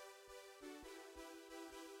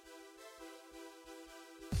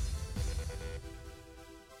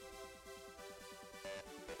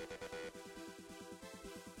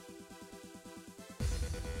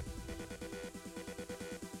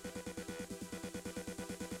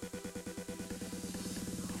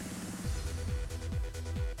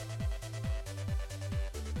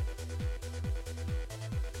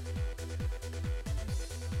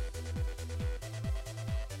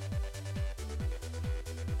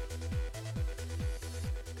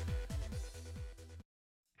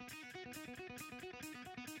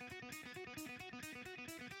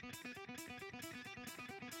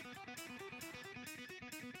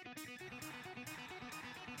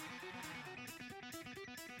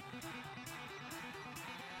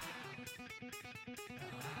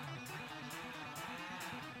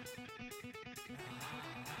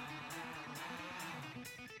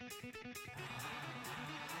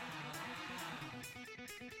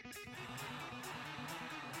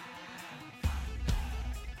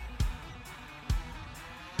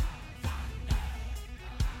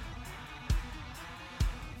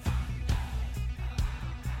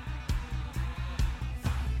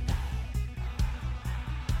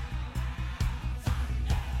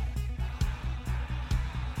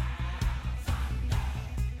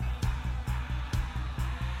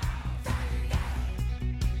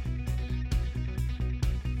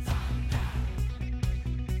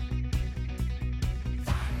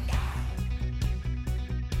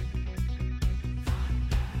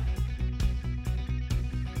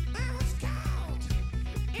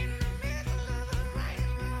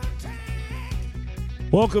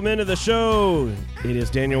Welcome into the show. It is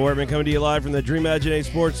Daniel Workman coming to you live from the Dream Imaginate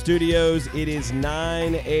Sports Studios. It is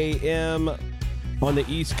 9 a.m. on the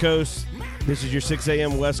East Coast. This is your 6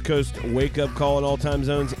 a.m. West Coast wake-up call in all time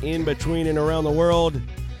zones in between and around the world.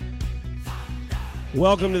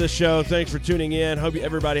 Welcome to the show. Thanks for tuning in. Hope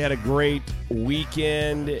everybody had a great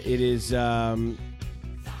weekend. It was a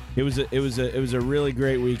really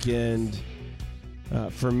great weekend.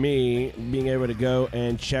 For me, being able to go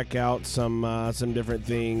and check out some different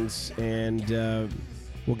things, and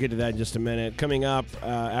we'll get to that in just a minute. Coming up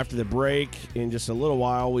after the break, in just a little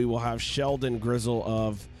while, we will have Sheldon Grizzle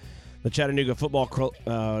of the Chattanooga Football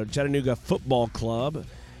Club,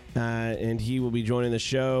 and he will be joining the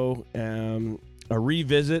show. A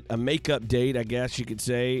revisit, a make-up date, I guess you could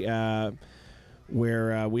say,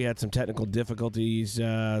 where we had some technical difficulties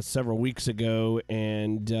several weeks ago,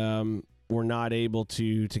 and we're not able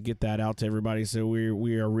to get that out to everybody, so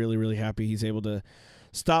we are really, really happy he's able to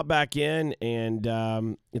stop back in, and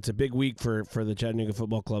it's a big week for the Chattanooga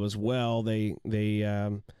Football Club as well. They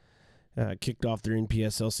kicked off their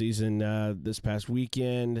NPSL season this past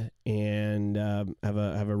weekend, and have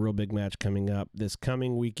a real big match coming up this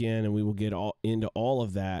coming weekend, and we will get into all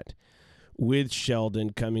of that with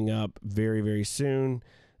Sheldon coming up very, very soon.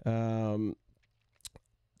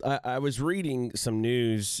 I was reading some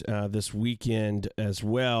news this weekend as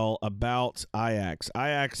well about Ajax.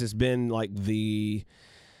 Ajax has been like the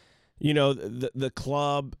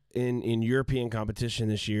club in European competition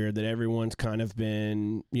this year that everyone's kind of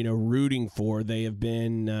been, rooting for. They have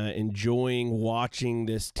been enjoying watching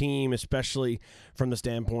this team, especially from the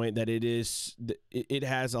standpoint that it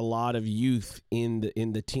has a lot of youth in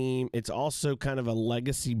the team. It's also kind of a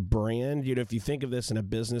legacy brand. If you think of this in a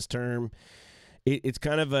business term, it's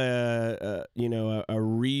kind of a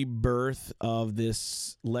rebirth of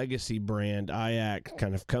this legacy brand, Ajax,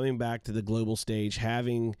 kind of coming back to the global stage,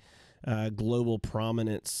 having global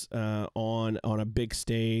prominence on a big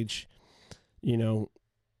stage,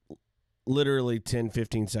 literally 10,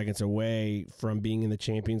 15 seconds away from being in the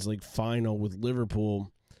Champions League final with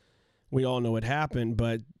Liverpool. We all know what happened,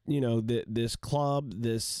 but this club,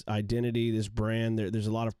 this identity, this brand, there's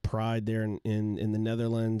a lot of pride there in the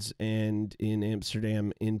Netherlands and in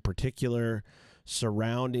Amsterdam in particular,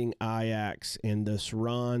 surrounding Ajax and this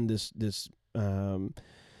run, this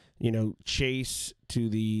chase to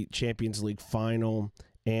the Champions League final,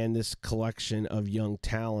 and this collection of young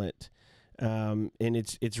talent. And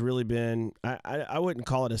it's really been, I wouldn't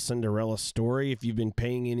call it a Cinderella story. If you've been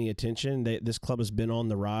paying any attention, this club has been on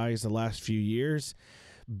the rise the last few years,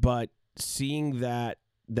 but seeing that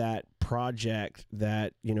project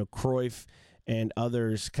that, Cruyff and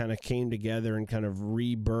others kind of came together and kind of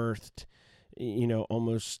rebirthed,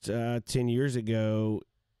 almost 10 years ago,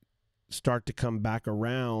 start to come back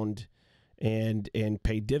around and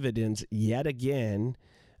pay dividends yet again,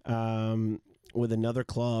 with another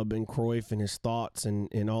club and Cruyff and his thoughts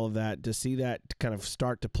and all of that, to see that kind of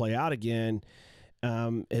start to play out again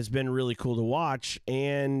has been really cool to watch.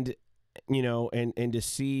 And, and to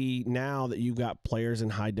see now that you've got players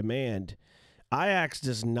in high demand. Ajax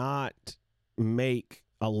does not make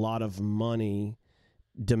a lot of money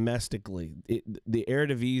domestically. The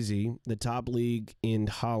Eredivisie, the top league in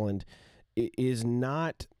Holland, is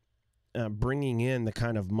not bringing in the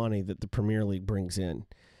kind of money that the Premier League brings in.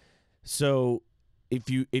 So if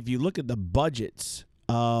you look at the budgets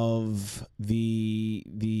of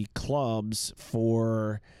the clubs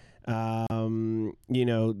for the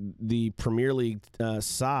Premier League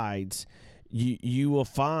sides, you will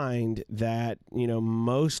find that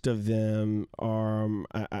most of them are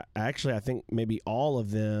actually, I think maybe all of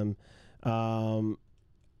them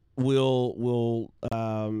will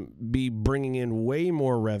be bringing in way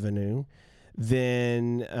more revenue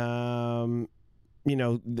than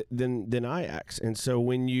than Ajax. And so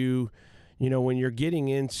when you when you're getting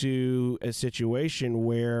into a situation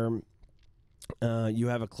where you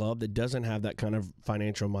have a club that doesn't have that kind of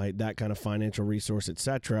financial might, that kind of financial resource,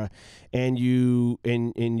 etc., and you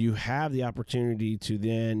have the opportunity to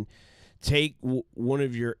then take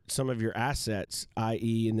some of your assets,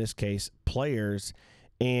 i.e., in this case, players,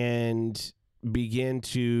 and begin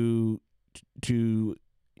to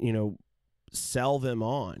sell them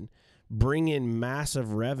on, bring in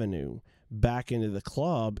massive revenue back into the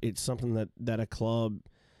club. It's something that a club,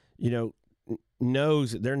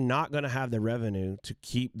 knows that they're not going to have the revenue to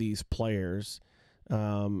keep these players,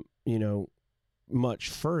 much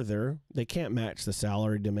further. They can't match the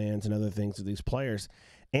salary demands and other things of these players.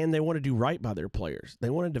 And they want to do right by their players. They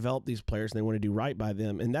want to develop these players, and they want to do right by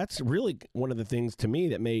them. And that's really one of the things to me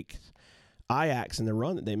that makes Ajax and the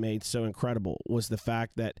run that they made so incredible, was the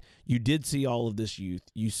fact that you did see all of this youth.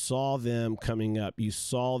 You saw them coming up. You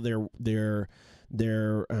saw their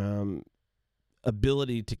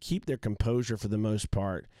ability to keep their composure for the most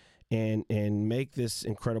part and make this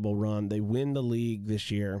incredible run. They win the league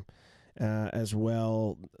this year as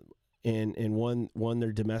well, and won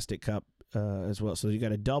their domestic cup as well. So you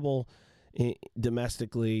got a double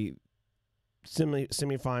domestically,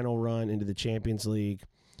 semifinal run into the Champions League,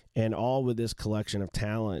 and all with this collection of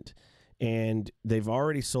talent. And they've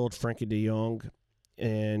already sold Frankie de Jong,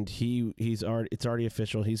 and it's already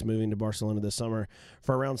official. He's moving to Barcelona this summer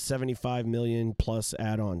for around $75 million plus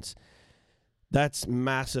add-ons. That's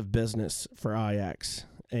massive business for Ajax,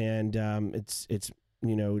 and it's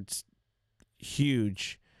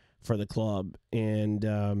huge for the club.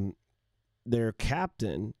 And their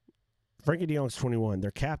captain, Frankie de Jong's 21.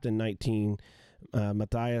 Their captain, 19,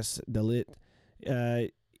 Matthias de Ligt.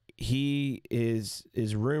 He is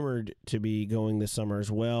rumored to be going this summer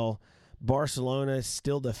as well. Barcelona is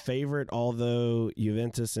still the favorite, although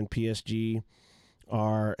Juventus and PSG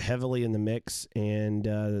are heavily in the mix. And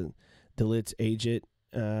de Ligt's agent,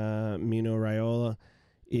 Mino Raiola,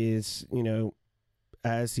 is,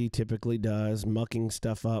 as he typically does, mucking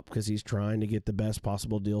stuff up because he's trying to get the best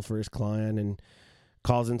possible deal for his client and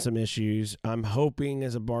causing some issues. I'm hoping,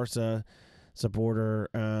 as a Barca supporter,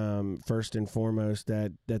 first and foremost,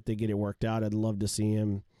 that they get it worked out. I'd love to see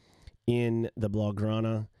him in the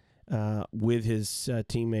Blaugrana with his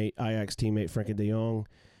Ajax teammate Frankie de Jong.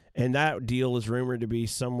 And that deal is rumored to be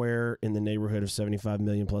somewhere in the neighborhood of $75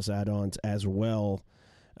 million plus add-ons as well,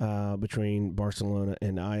 between Barcelona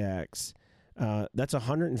and Ajax. That's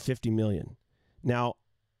 $150 million. Now,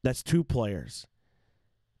 that's two players,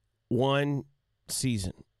 one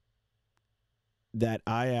season that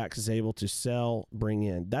Ajax is able to sell, bring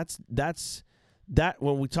in. That's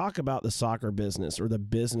when we talk about the soccer business, or the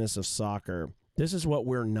business of soccer, this is what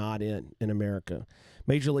we're not in America.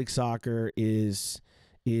 Major League Soccer is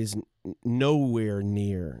nowhere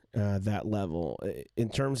near that level in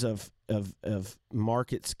terms of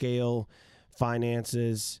market scale,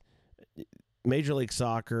 finances. Major League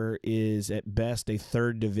Soccer is at best a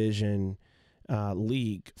third division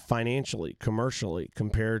league financially, commercially,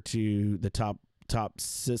 compared to the top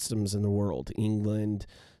systems in the world: England,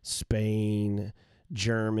 Spain,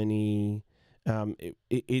 Germany.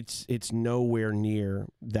 It's nowhere near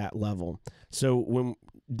that level. So when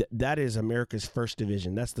that is America's first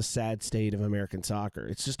division, that's the sad state of American soccer.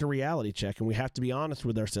 It's just a reality check, and we have to be honest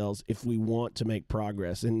with ourselves if we want to make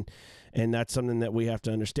progress. And that's something that we have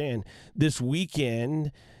to understand. This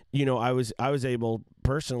weekend, I was able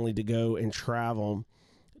personally to go and travel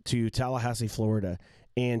to Tallahassee, Florida,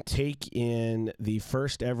 and take in the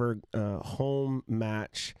first ever home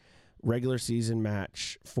match, regular season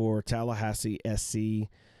match for Tallahassee SC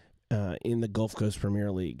in the Gulf Coast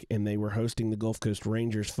Premier League. And they were hosting the Gulf Coast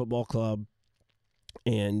Rangers Football Club.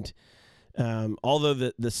 And although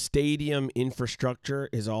the stadium infrastructure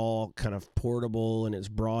is all kind of portable and it's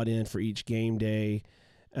brought in for each game day,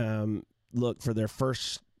 look, for their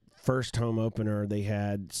first home opener, they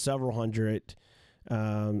had several hundred,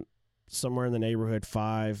 somewhere in the neighborhood,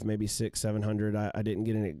 500, maybe 600, 700. I didn't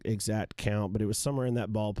get an exact count, but it was somewhere in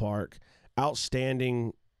that ballpark.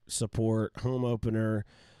 Outstanding support, home opener,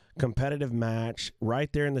 competitive match,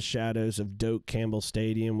 right there in the shadows of Doak Campbell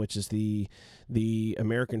Stadium, which is the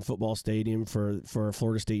American football stadium for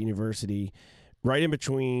Florida State University. Right in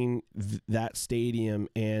between that stadium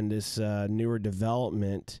and this newer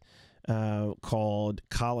development called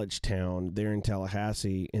College Town there in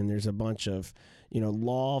Tallahassee, and there's a bunch of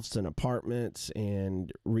lofts and apartments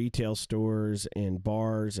and retail stores and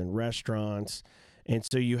bars and restaurants. And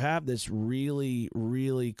so you have this really,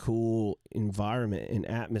 really cool environment and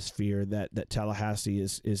atmosphere that Tallahassee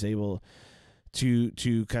is able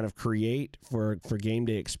to kind of create for game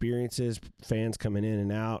day experiences, fans coming in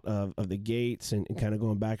and out of the gates and kind of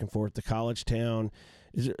going back and forth to College Town.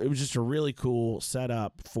 It was just a really cool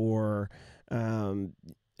setup for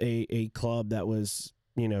a club that was,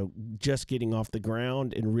 just getting off the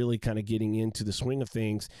ground and really kind of getting into the swing of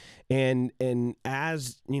things. And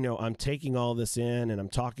as, I'm taking all this in and I'm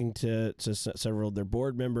talking to several of their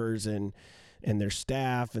board members and their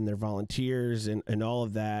staff and their volunteers and all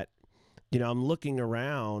of that, I'm looking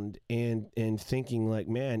around and thinking like,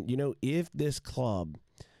 man, if this club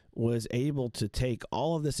was able to take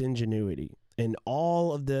all of this ingenuity and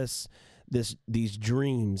all of these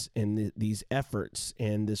dreams and these efforts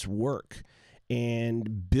and this work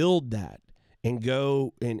and build that and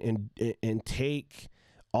go and take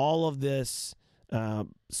all of this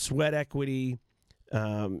sweat equity,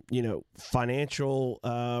 financial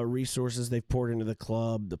resources they've poured into the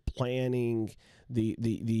club, the planning,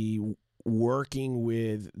 the working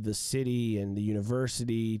with the city and the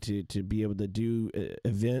university to be able to do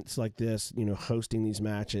events like this, hosting these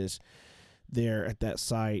matches there at that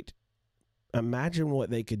site. Imagine what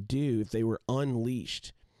they could do if they were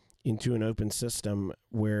unleashed into an open system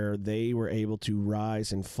where they were able to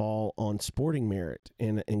rise and fall on sporting merit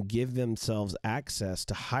and give themselves access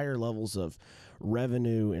to higher levels of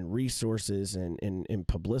revenue and resources and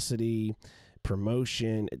publicity,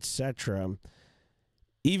 promotion, etc.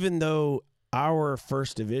 Even though our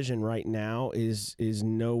first division right now is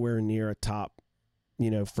nowhere near a top,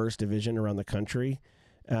 first division around the country,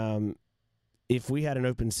 if we had an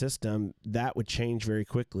open system, that would change very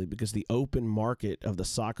quickly because the open market of the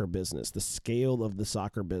soccer business, the scale of the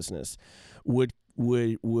soccer business would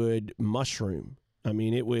mushroom. I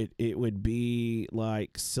mean, it would be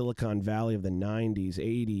like Silicon Valley of the 90s,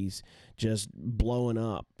 80s, just blowing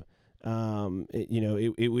up.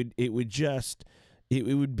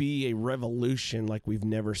 It would be a revolution like we've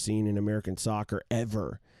never seen in American soccer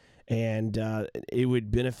ever. And it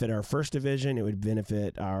would benefit our first division. It would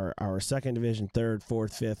benefit our second division, third,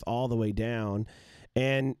 fourth, fifth, all the way down.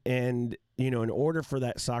 And in order for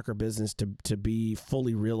that soccer business to be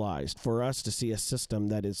fully realized, for us to see a system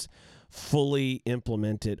that is fully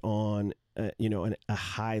implemented on, a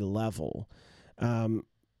high level,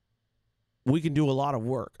 we can do a lot of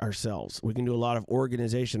work ourselves. We can do a lot of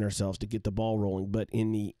organization ourselves to get the ball rolling. But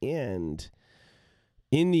in the end,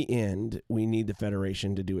 we need the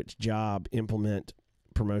federation to do its job, implement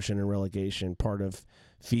promotion and relegation, part of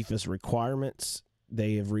FIFA's requirements.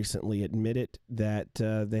 They have recently admitted that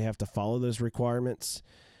they have to follow those requirements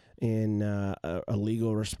in a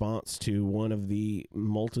legal response to one of the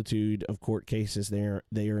multitude of court cases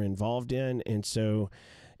they are involved in. And so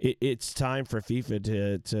it's time for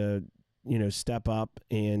FIFA to step up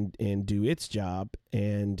and do its job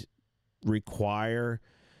and require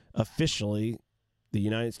officially the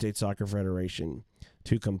United States Soccer Federation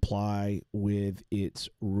to comply with its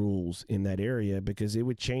rules in that area, because it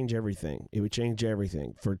would change everything. It would change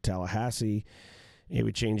everything for Tallahassee. It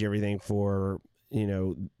would change everything for,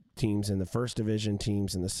 teams in the first division,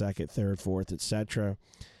 teams in the second, third, fourth, etc.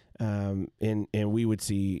 And we would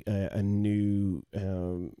see a new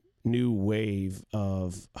wave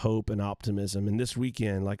of hope and optimism. And this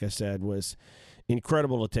weekend, like I said, was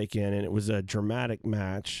incredible to take in, and it was a dramatic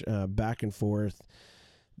match, back and forth.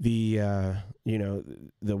 The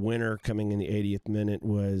winner coming in the 80th minute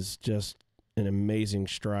was just an amazing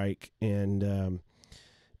strike, and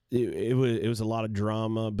it was a lot of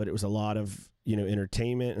drama, but it was a lot of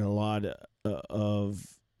entertainment and a lot of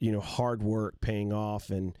hard work paying off,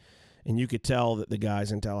 and you could tell that the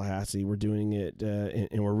guys in Tallahassee were doing it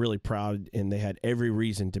and were really proud, and they had every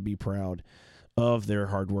reason to be proud of their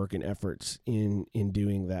hard work and efforts in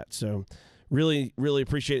doing that. So really, really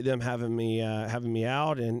appreciate them having me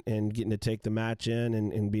out and getting to take the match in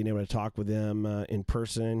and being able to talk with them in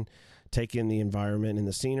person, take in the environment and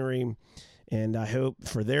the scenery. And I hope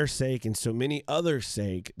for their sake and so many others'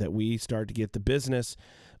 sake that we start to get the business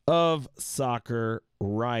of soccer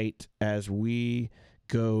right as we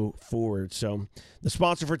go forward. So the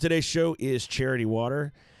sponsor for today's show is Charity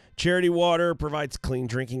Water. Charity Water provides clean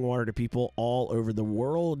drinking water to people all over the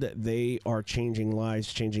world. They are changing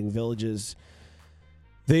lives, changing villages.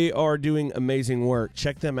 They are doing amazing work.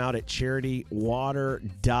 Check them out at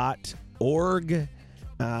charitywater.org.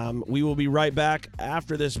 We will be right back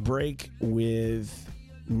after this break with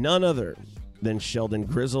none other than Sheldon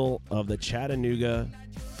Grizzle of the Chattanooga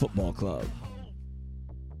Football Club.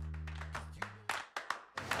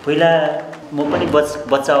 पहिला म पनि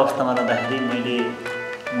बच्चा अवस्थामा रहँदाखेरि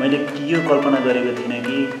मैले के यो कल्पना गरेको थिएन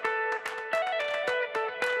कि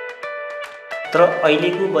तर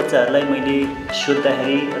अहिलेको बच्चाहरूलाई मैले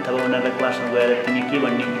सोद्धाखेरि अथवा उनीहरूलाई क्लासमा गएर तिमी के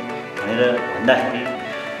भन्ने भनेर भन्दाखेरि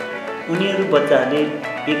उनीहरू बच्चाहरूले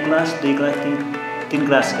 1 क्लास 2 क्लास 3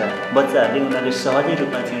 क्लासका बच्चाहरूले उनीहरूले सहजै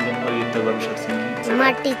रूपमा चाहिँ अभिव्यक्त गर्न सक्छन्।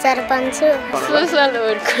 म Stitcher बन्छु, social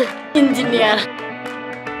work, engineer.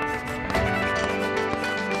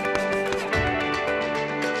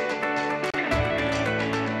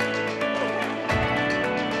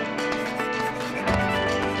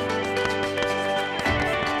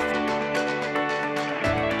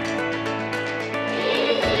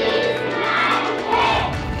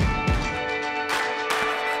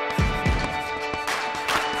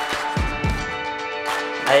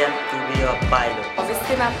 I am to be a pilot.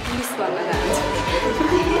 Obviously, I'm police बनना चाहन्छु।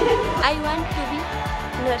 I want to be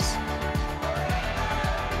nurse.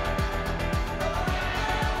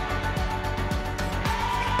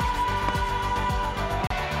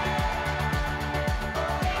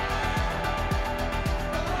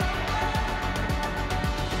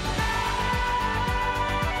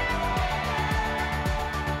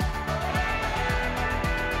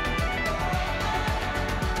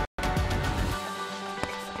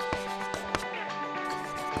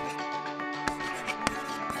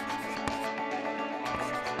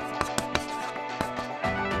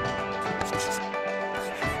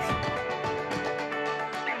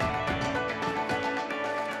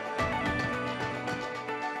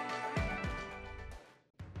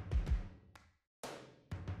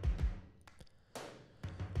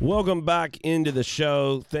 Welcome back into the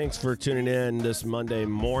show. Thanks for tuning in this Monday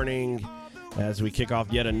morning as we kick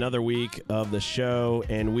off yet another week of the show.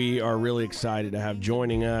 And we are really excited to have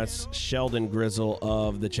joining us Sheldon Grizzle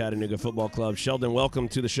of the Chattanooga Football Club. Sheldon, welcome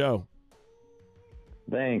to the show.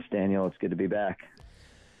 Thanks, Daniel. It's good to be back.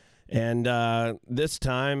 And this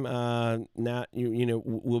time, now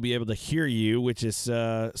we'll be able to hear you, which is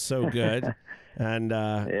so good. And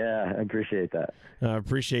yeah, I appreciate that. I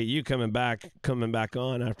appreciate you coming back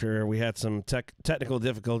on after we had some technical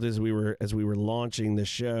difficulties. As we were launching the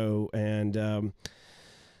show, and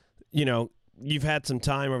you've had some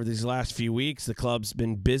time over these last few weeks. The club's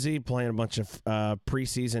been busy playing a bunch of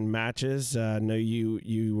preseason matches. I know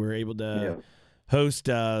you were able to host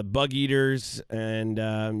Bug Eaters, and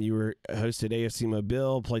you were hosted AFC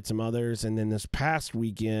Mobile, played some others, and then this past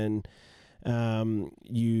weekend.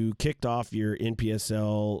 You kicked off your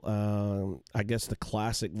NPSL, I guess the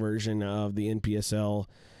classic version of the NPSL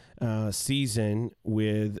season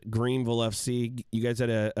with Greenville FC. You guys had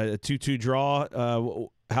a 2-2 draw.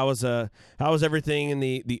 How was everything in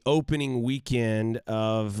the opening weekend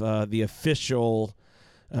of the official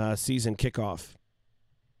season kickoff?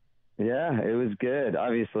 Yeah, it was good.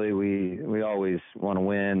 Obviously, we always want to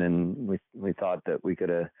win, and we thought that we could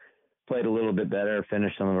have played a little bit better,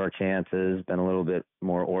 finished some of our chances, been a little bit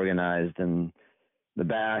more organized in the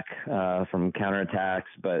back from counterattacks.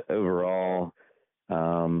 But overall,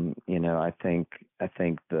 I think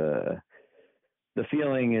the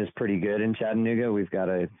feeling is pretty good in Chattanooga. We've got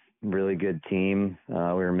a really good team. We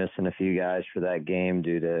were missing a few guys for that game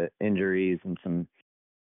due to injuries and some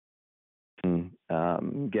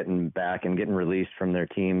getting back and getting released from their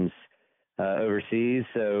teams overseas.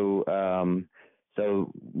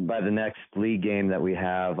 So by the next league game that we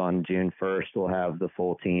have on June 1st, we'll have the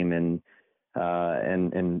full team and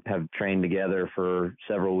have trained together for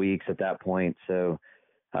several weeks at that point. So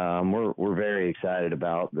we're very excited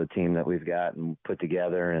about the team that we've got and put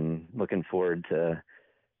together, and looking forward to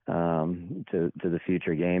the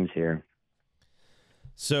future games here.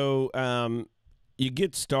 So you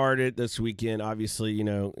get started this weekend, obviously,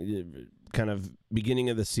 kind of beginning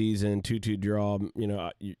of the season, 2-2 draw,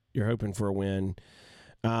 you're hoping for a win.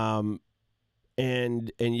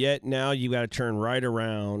 And yet now you got to turn right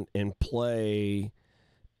around and play.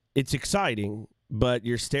 It's exciting, but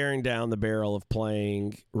you're staring down the barrel of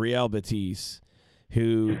playing Real Betis,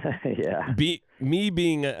 who me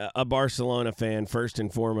being a Barcelona fan first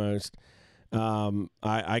and foremost,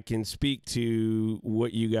 I can speak to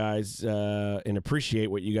what you guys and appreciate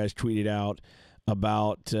what you guys tweeted out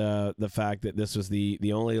about the fact that this was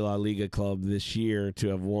the only La Liga club this year to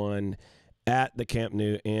have won at the Camp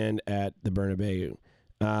Nou and at the Bernabeu.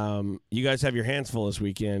 You guys have your hands full this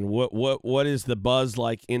weekend. What is the buzz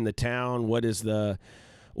like in the town? What is the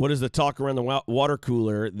talk around the water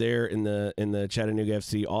cooler there in the Chattanooga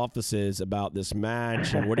FC offices about this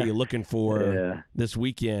match? And what are you looking for this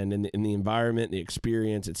weekend in the environment, the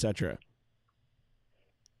experience, etc.?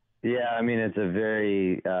 Yeah, I mean, it's a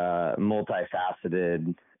very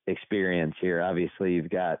multifaceted experience here. Obviously,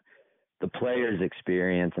 you've got the players'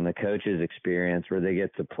 experience and the coaches' experience, where they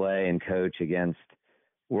get to play and coach against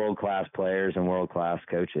world-class players and world-class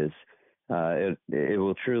coaches. it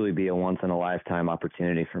will truly be a once in a lifetime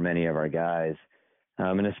opportunity for many of our guys.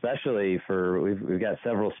 And especially we've got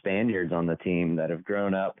several Spaniards on the team that have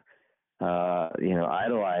grown up,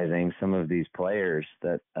 idolizing some of these players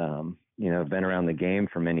that, have been around the game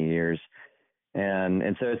for many years.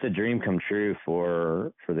 And so it's a dream come true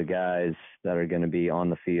for the guys that are going to be on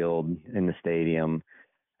the field in the stadium.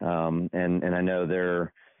 And I know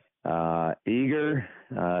they're eager.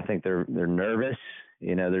 I think they're nervous.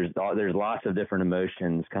 There's lots of different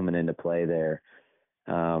emotions coming into play there.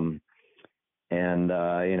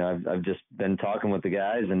 I've just been talking with the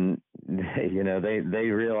guys, and they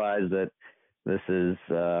realize that this is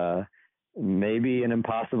maybe an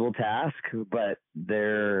impossible task, but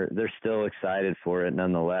they're still excited for it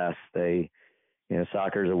nonetheless.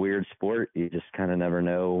 Soccer is a weird sport. You just kind of never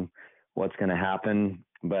know what's going to happen.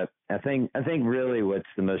 But I think really what's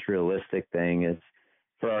the most realistic thing is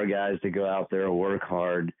for our guys to go out there and work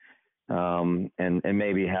hard, and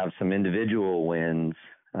maybe have some individual wins.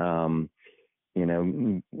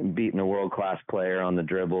 Beating a world-class player on the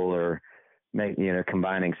dribble, or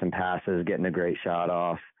combining some passes, getting a great shot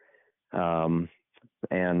off. And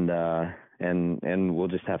we'll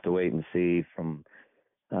just have to wait and see from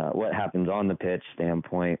what happens on the pitch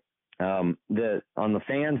standpoint. On the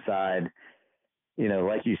fan side,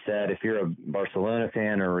 like you said, if you're a Barcelona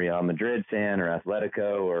fan or Real Madrid fan or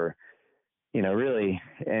Atletico, or really,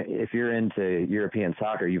 if you're into European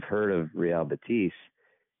soccer, you've heard of Real Betis.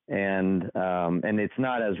 And it's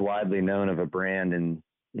not as widely known of a brand in,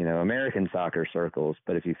 American soccer circles,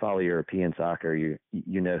 but if you follow European soccer, you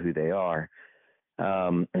know who they are.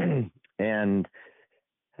 And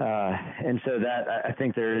so that, I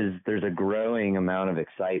think there's a growing amount of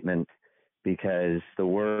excitement, because the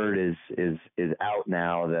word is out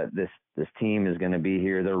now that this team is going to be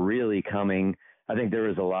here. They're really coming. I think there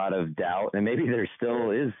was a lot of doubt, and maybe there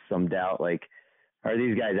still is some doubt, like, are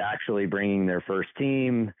these guys actually bringing their first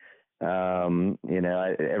team?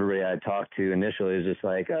 Everybody I talked to initially is just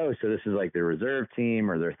like, oh, so this is like their reserve team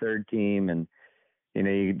or their third team. And,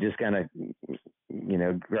 you just kind of,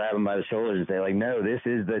 grab them by the shoulders and say, like, no, this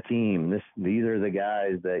is the team. These are the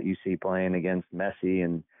guys that you see playing against Messi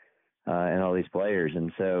and all these players.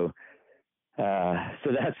 And so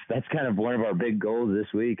that's kind of one of our big goals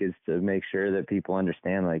this week, is to make sure that people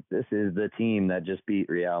understand, like, this is the team that just beat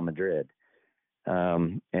Real Madrid.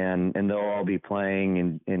 And they'll all be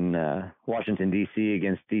playing in Washington, D.C.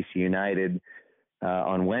 against D.C. United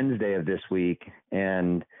on Wednesday of this week.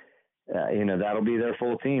 And, that'll be their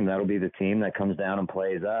full team. That'll be the team that comes down and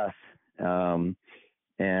plays us. And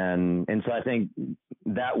so I think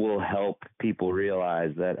that will help people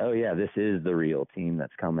realize that, oh, yeah, this is the real team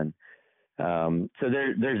that's coming. So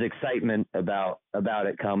there's excitement about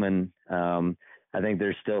it coming. I think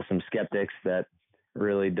there's still some skeptics that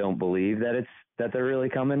really don't believe that they're really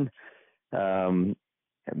coming.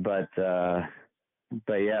 But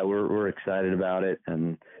yeah, we're excited about it,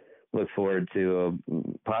 and look forward to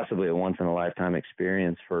possibly a once in a lifetime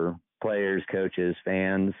experience for players, coaches,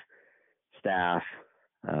 fans, staff,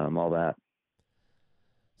 all that.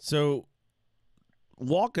 So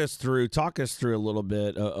talk us through a little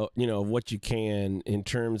bit, of what you can in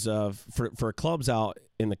terms of for clubs out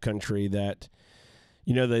in the country that,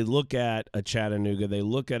 they look at a Chattanooga, they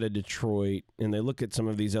look at a Detroit, and they look at some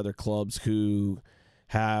of these other clubs who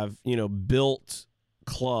have, built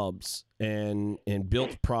clubs and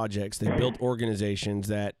built projects. They built organizations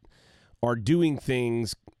that are doing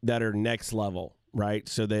things that are next level, right?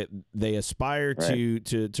 So that they aspire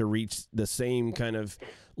to reach the same kind of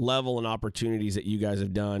level and opportunities that you guys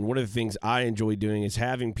have done. One of the things I enjoy doing is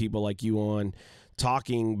having people like you on,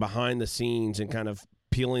 talking behind the scenes and kind of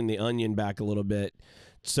peeling the onion back a little bit,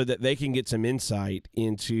 so that they can get some insight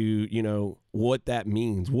into, what that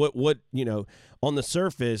means. What on the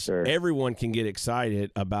surface, Sure. Everyone can get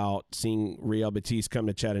excited about seeing Real Betis come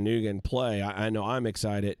to Chattanooga and play. I know I'm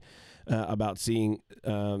excited about seeing,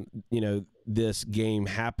 this game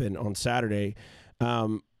happen on Saturday.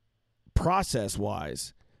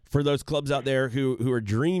 Process-wise, for those clubs out there who are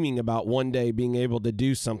dreaming about one day being able to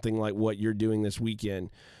do something like what you're doing this weekend,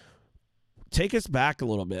 take us back a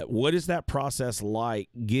little bit. What is that process like,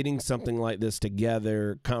 getting something like this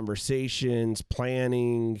together, conversations,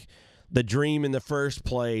 planning, the dream in the first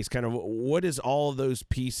place? Kind of what is all of those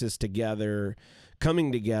pieces together,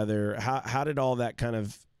 coming together? How did all that kind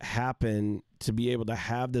of happen to be able to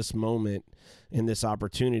have this moment and this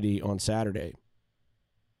opportunity on Saturday?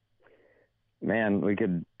 Man, we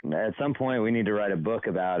could, at some point we need to write a book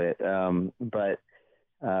about it. But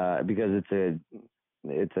because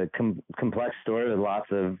it's a complex story with lots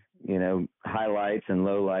of, highlights and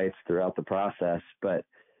lowlights throughout the process. But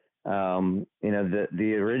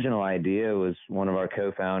the original idea was one of our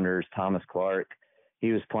co-founders, Thomas Clark.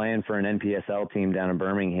 He was playing for an NPSL team down in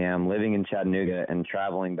Birmingham, living in Chattanooga and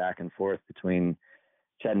traveling back and forth between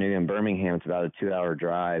Chattanooga and Birmingham. It's about a 2-hour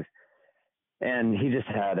drive. And he just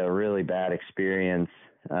had a really bad experience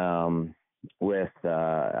with,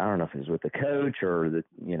 I don't know if it was with the coach or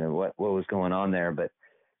what was going on there, but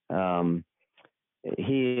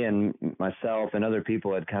he and myself and other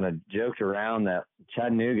people had kind of joked around that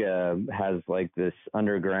Chattanooga has like this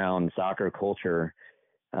underground soccer culture,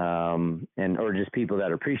 or just people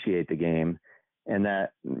that appreciate the game, and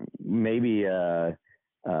that maybe an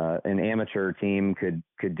amateur team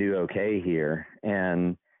could do okay here.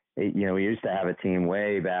 And we used to have a team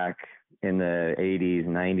way back in the 80s,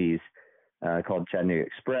 90s called Chattanooga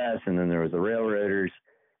Express, and then there was the Railroaders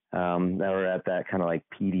that were at that kind of like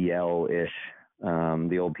PDL-ish,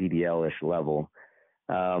 the old PDL-ish level.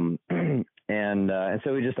 And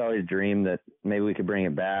so we just always dreamed that maybe we could bring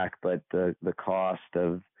it back, but the cost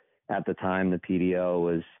of, at the time, the PDL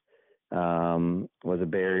was a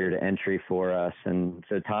barrier to entry for us. And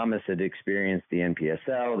so Thomas had experienced the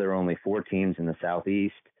NPSL. There were only 4 teams in the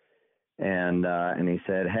Southeast. And he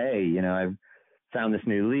said, hey, I've found this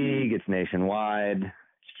new league. It's nationwide.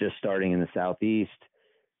 It's just starting in the Southeast.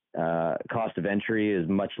 Cost of entry is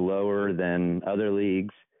much lower than other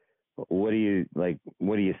leagues. What do you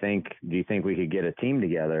think? Do you think we could get a team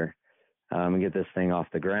together and get this thing off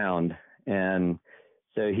the ground? And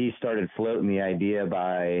so he started floating the idea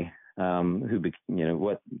by a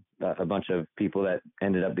bunch of people that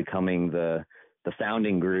ended up becoming the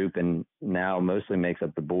founding group and now mostly makes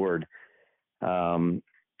up the board. And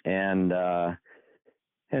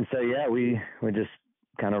so, yeah, we just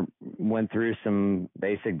kind of went through some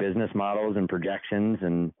basic business models and projections,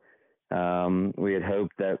 and we had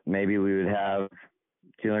hoped that maybe we would have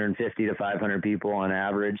 250 to 500 people on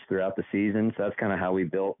average throughout the season. So that's kind of how we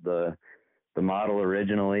built the model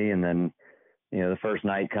originally. And then, the first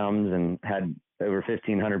night comes and had over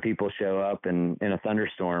 1,500 people show up in a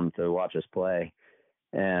thunderstorm to watch us play.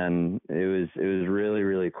 And it was really,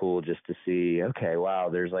 really cool just to see, okay, wow,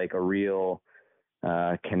 there's like a real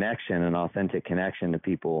connection, an authentic connection to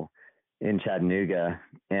people in Chattanooga.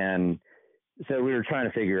 And so we were trying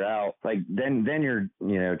to figure out, like, then you're,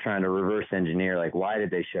 trying to reverse engineer, like, why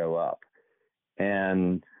did they show up?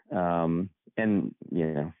 And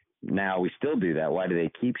now we still do that. Why do they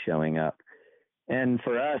keep showing up? And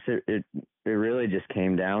for us, it really just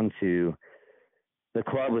came down to, the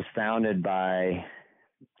club was founded by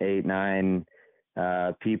 8, 9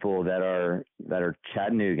 people that are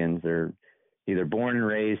Chattanoogans. They're either born and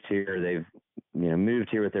raised here, or they've moved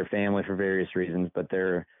here with their family for various reasons, but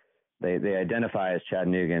they identify as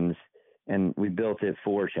Chattanoogans, and we built it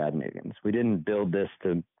for Chattanoogans. We didn't build this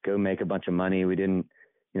to go make a bunch of money. We didn't,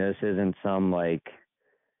 this isn't some like,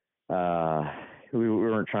 we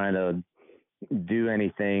weren't trying to do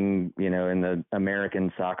anything, in the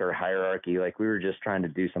American soccer hierarchy. Like, we were just trying to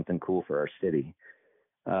do something cool for our city.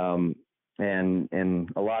 And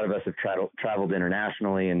a lot of us have traveled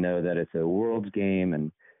internationally and know that it's a world's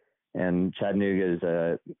game, and Chattanooga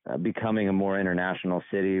is becoming a more international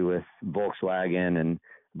city with Volkswagen and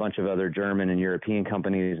a bunch of other German and European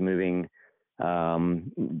companies moving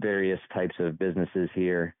various types of businesses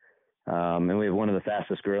here. And we have one of the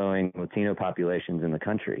fastest growing Latino populations in the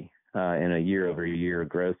country in a year-over-year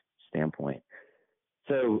growth standpoint.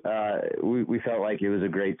 So we felt like it was a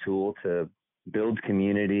great tool to build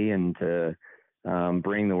community and to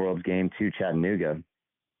bring the world's game to Chattanooga.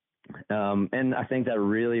 And I think that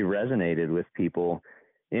really resonated with people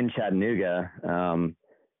in Chattanooga,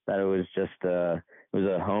 that it was just it was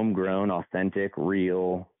a homegrown, authentic,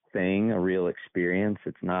 real thing, a real experience.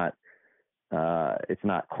 It's not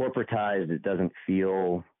corporatized. It doesn't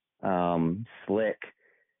feel slick.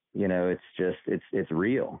 It's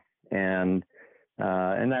real. And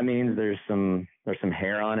that means there's some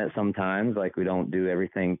hair on it sometimes. Like, we don't do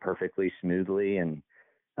everything perfectly smoothly, and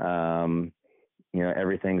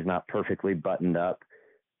everything's not perfectly buttoned up.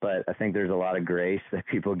 But I think there's a lot of grace that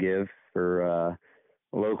people give for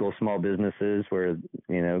local small businesses, where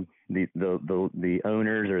the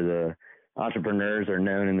owners or the entrepreneurs are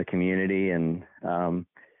known in the community. And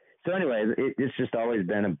so anyway, it's just always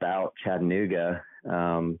been about Chattanooga,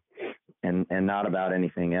 and not about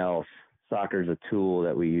anything else. Soccer is a tool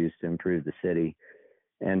that we use to improve the city.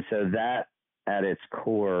 And so that at its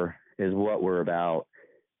core is what we're about.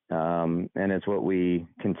 And it's what we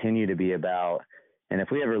continue to be about. And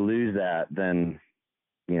if we ever lose that, then,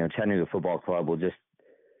 Chattanooga Football Club will just,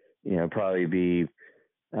 probably be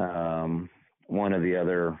one of the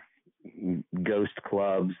other ghost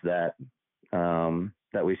clubs that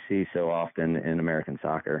that we see so often in American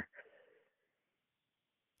soccer.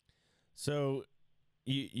 So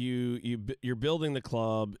you're building the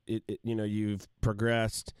club. You've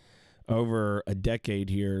progressed over a decade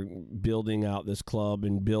here, building out this club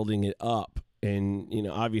and building it up, and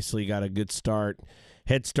obviously got a good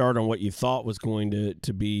head start on what you thought was going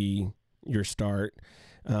to be your start,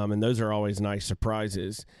 and those are always nice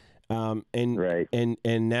surprises. Right.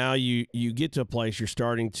 And now you get to a place you're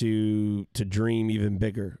starting to dream even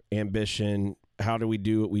bigger, ambition. How do we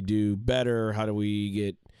do what we do better? How do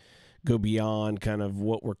we go beyond kind of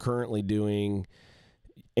what we're currently doing?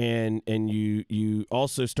 And you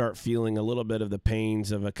also start feeling a little bit of the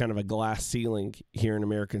pains of a kind of a glass ceiling here in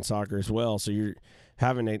American soccer as well. So you're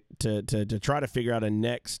having to try to figure out a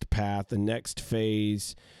next path, a next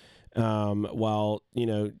phase, while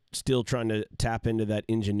still trying to tap into that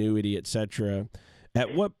ingenuity, etc.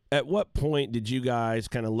 At what point did you guys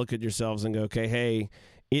kind of look at yourselves and go, okay, hey,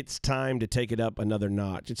 it's time to take it up another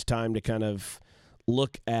notch. It's time to kind of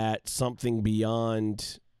look at something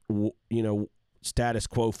beyond status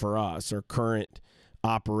quo for us or current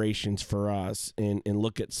operations for us, and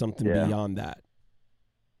look at something beyond that?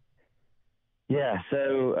 Yeah,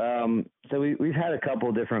 so we've had a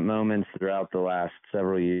couple different moments throughout the last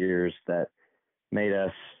several years that made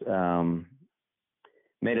us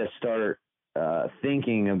start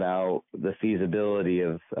thinking about the feasibility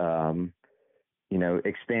of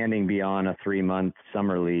expanding beyond a 3-month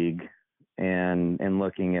summer league and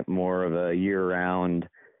looking at more of a year-round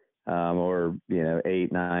or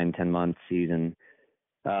 8, 9, 10-month season.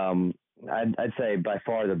 I'd say by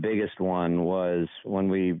far the biggest one was when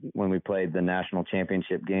we played the national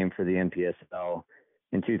championship game for the NPSL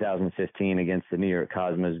in 2015 against the New York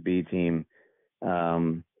Cosmos B team,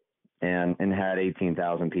 and had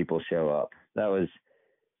 18,000 people show up. That was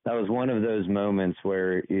one of those moments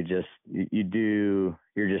where you're just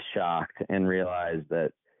shocked and realize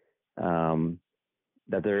that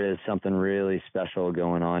there is something really special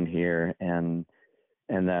going on here, and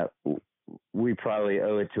that we probably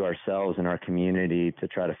owe it to ourselves and our community to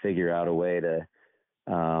try to figure out a way to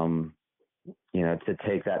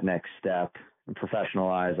take that next step and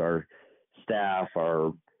professionalize our staff,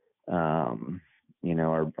 our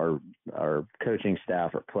coaching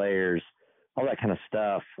staff, our players, all that kind of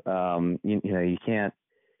stuff. You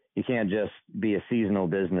can't just be a seasonal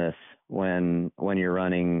business when you're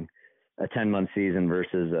running a 10-month season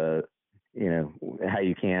versus how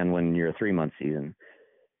you can when you're a 3-month season.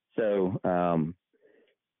 So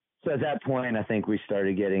at that point, I think we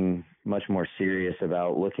started getting much more serious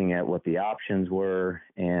about looking at what the options were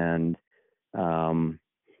and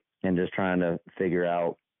just trying to figure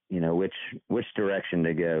out, which direction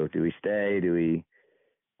to go. Do we stay? Do we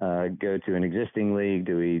go to an existing league?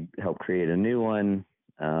 Do we help create a new one?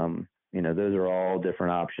 Those are all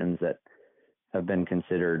different options that have been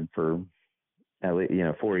considered for at least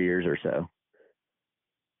 4 years or so.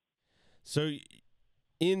 So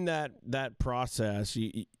in that process,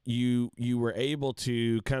 you were able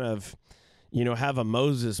to kind of have a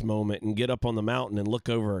Moses moment and get up on the mountain and look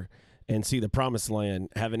over and see the promised land,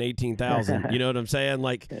 having 18,000. You know what I'm saying?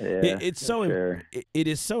 Like it's so sure. It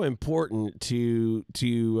is so important to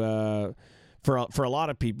for a lot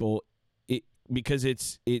of people, because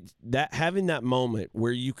it's that having that moment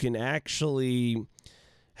where you can actually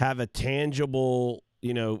have a tangible,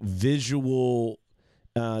 visual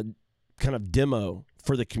kind of demo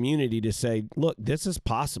for the community to say, look, this is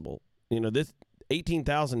possible. This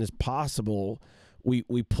 18,000 is possible.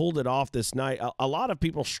 We pulled it off this night. A lot of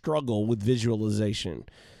people struggle with visualization.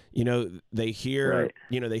 They hear,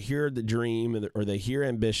 right. They hear the dream or they hear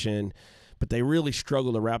ambition, but they really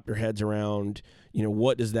struggle to wrap their heads around,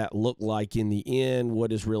 what does that look like in the end?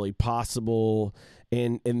 What is really possible?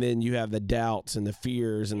 And then you have the doubts and the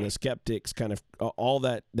fears and the skeptics, kind of all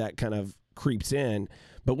that kind of creeps in.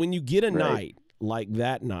 But when you get a night like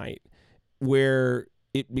that night where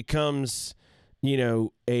it becomes,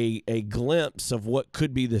 a glimpse of what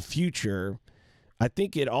could be the future, I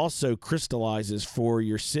think it also crystallizes for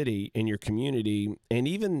your city and your community and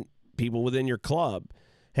even people within your club.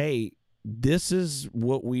 Hey, this is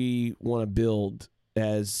what we want to build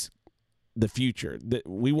as the future. That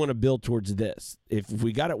we want to build towards this. If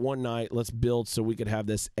we got it one night, let's build so we could have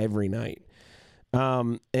this every night.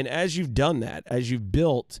 And as you've done that, as you've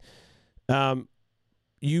built,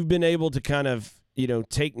 you've been able to kind of,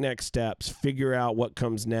 take next steps, figure out what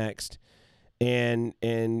comes next, and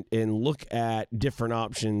look at different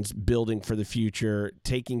options, building for the future,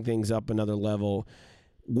 taking things up another level.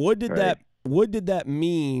 What did that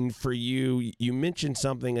mean for you? You mentioned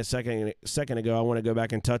something a second ago I want to go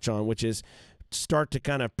back and touch on, which is start to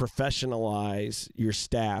kind of professionalize your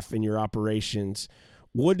staff and your operations,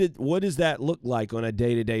 what does that look like on a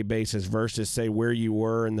day-to-day basis versus, say, where you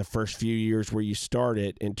were in the first few years where you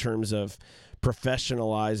started in terms of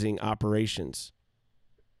professionalizing operations?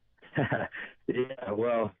 Yeah,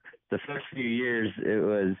 well, the first few years, it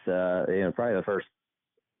was, probably the first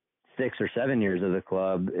 6 or 7 years of the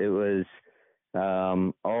club, it was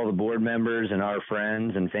all the board members and our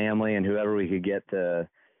friends and family and whoever we could get to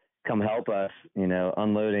come help us,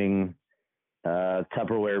 unloading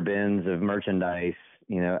Tupperware bins of merchandise,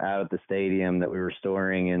 out at the stadium that we were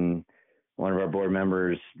storing in one of our board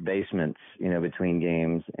members' basements, between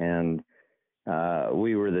games. And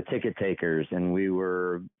we were the ticket takers, and we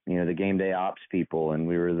were, the game day ops people, and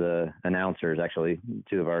we were the announcers. Actually,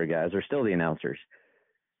 2 of our guys are still the announcers.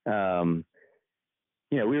 It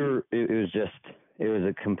was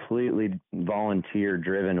a completely volunteer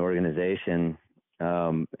driven organization.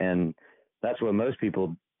 And that's what most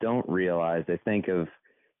people don't realize. They think of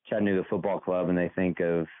Chattanooga Football Club and they think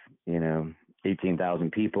of,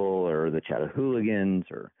 18,000 people or the Chattahooligans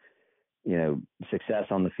or, success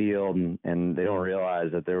on the field. And they don't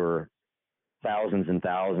realize that there were thousands and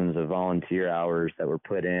thousands of volunteer hours that were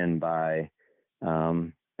put in by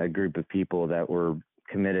a group of people that were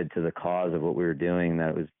committed to the cause of what we were doing,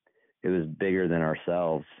 that it was bigger than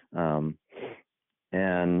ourselves.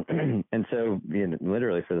 And so,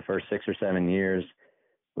 literally for the first 6 or 7 years,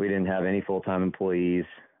 we didn't have any full-time employees.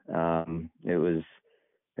 It was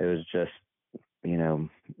just,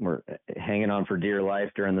 we're hanging on for dear life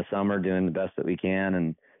during the summer, doing the best that we can,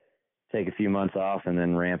 and take a few months off and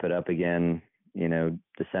then ramp it up again,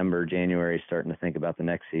 December, January, starting to think about the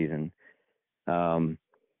next season. And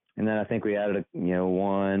then I think we added,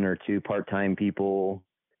 1 or 2 part-time people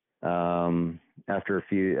after a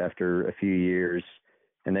few years,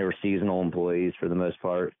 and they were seasonal employees for the most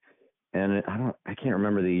part. And I can't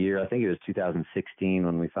remember the year. I think it was 2016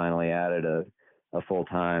 when we finally added a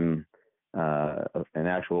full-time, an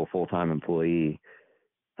actual full-time employee.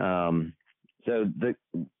 So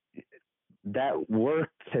that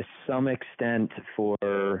worked to some extent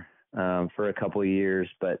for a couple of years,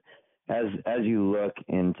 but as you look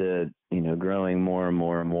into, growing more and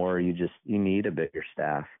more and more, you need a bigger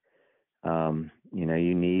staff. You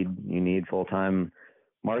need full-time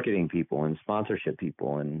marketing people and sponsorship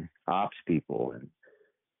people and ops people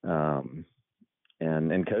and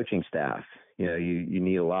coaching staff. You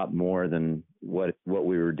need a lot more than what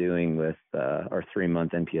we were doing with our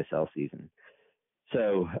 3-month NPSL season.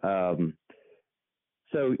 So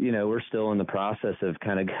we're still in the process of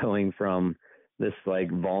kind of going from this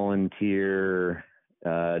like volunteer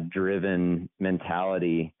driven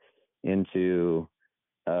mentality into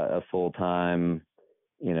a full-time,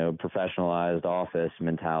 professionalized office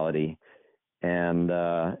mentality. And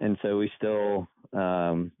so we still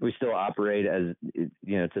operate as,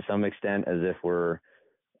 to some extent as if we're,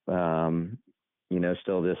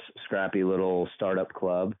 still this scrappy little startup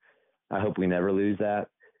club. I hope we never lose that.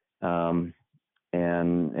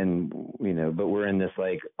 But we're in this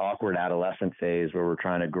like awkward adolescent phase where we're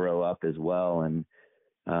trying to grow up as well. And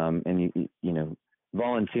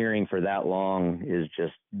volunteering for that long is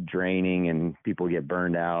just draining, and people get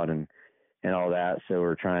burned out and all that. So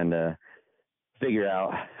we're trying to figure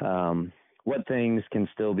out what things can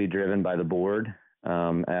still be driven by the board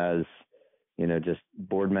as, just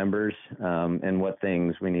board members, and what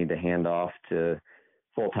things we need to hand off to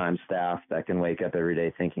full-time staff that can wake up every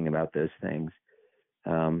day thinking about those things.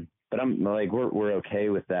 But I'm like, we're okay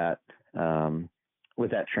with that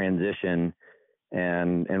transition.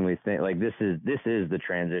 And we think like this is the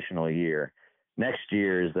transitional year. Next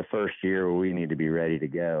year is the first year where we need to be ready to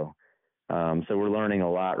go. So we're learning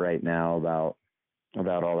a lot right now about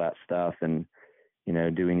all that stuff. And,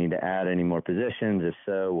 do we need to add any more positions? If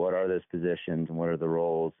so, what are those positions and what are the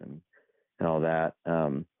roles and all that?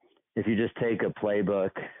 If you just take a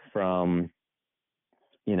playbook from,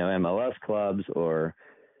 MLS clubs or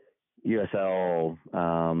USL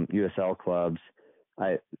clubs,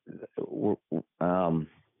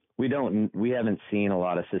 we haven't seen a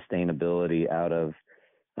lot of sustainability out of,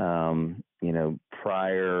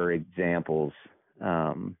 prior examples,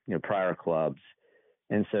 prior clubs.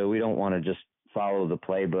 And so we don't want to just follow the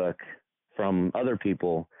playbook from other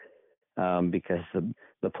people, because the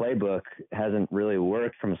playbook hasn't really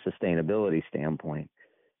worked from a sustainability standpoint.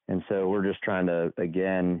 And so we're just trying to,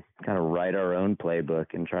 again, kind of write our own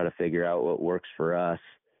playbook and try to figure out what works for us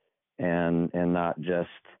and not just,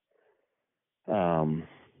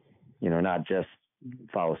 not just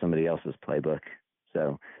follow somebody else's playbook.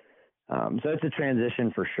 So it's a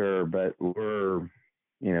transition for sure, but we're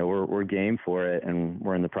we're game for it, and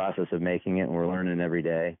we're in the process of making it, and we're learning every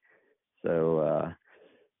day. So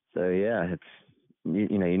yeah, it's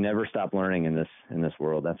you never stop learning in this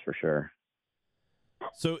world. That's for sure.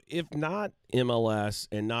 So if not MLS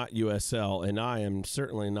and not USL, and I am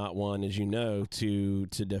certainly not one, as you know, to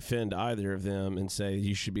defend either of them and say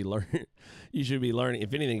you should be learning.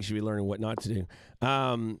 If anything, you should be learning what not to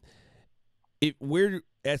do.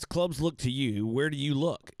 As clubs look to you, where do you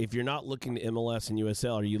look? If you're not looking to MLS and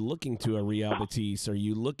USL, are you looking to a Real Betis? Are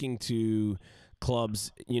you looking to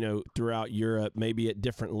clubs, throughout Europe, maybe at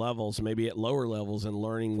different levels, maybe at lower levels, and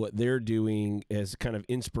learning what they're doing as kind of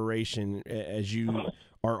inspiration as you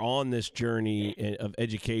are on this journey of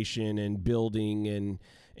education and building and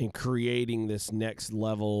creating this next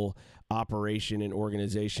level operation and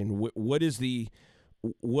organization?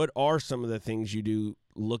 What are some of the things you do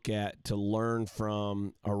look at to learn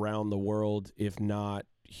from around the world, if not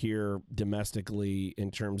here domestically, in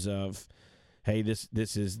terms of, hey, this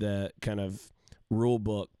is the kind of rule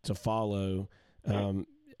book to follow?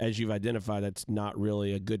 As you've identified, that's not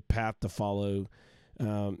really a good path to follow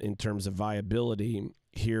in terms of viability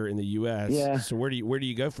here in the U.S. Yeah. So where do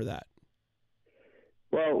you go for that?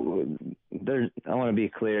 Well, I want to be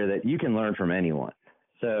clear that you can learn from anyone.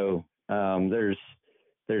 So there's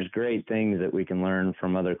great things that we can learn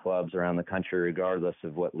from other clubs around the country, regardless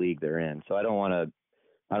of what league they're in. So I don't want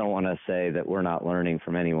to say that we're not learning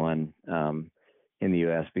from anyone in the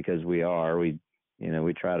U.S., because we are. We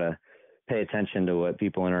try to pay attention to what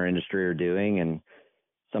people in our industry are doing, and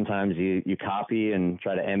sometimes you copy and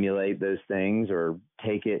try to emulate those things, or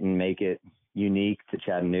take it and make it unique to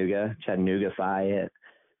Chattanooga-fy it.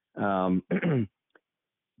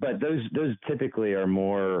 But those typically are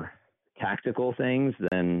more tactical things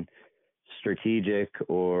than strategic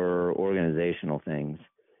or organizational things.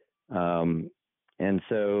 And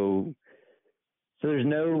so there's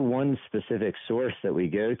no one specific source that we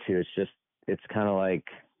go to. It's kind of like,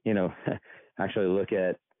 actually look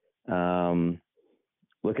at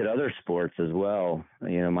other sports as well.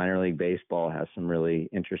 Minor league baseball has some really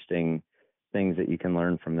interesting things that you can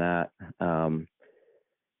learn from that.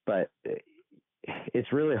 But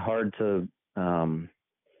it's really hard to,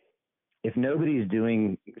 if nobody's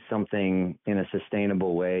doing something in a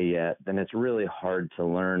sustainable way yet, then it's really hard to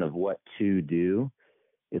learn of what to do.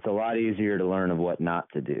 It's a lot easier to learn of what not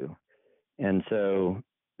to do. And so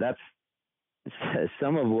that's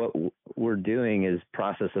some of what we're doing is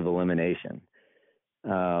process of elimination.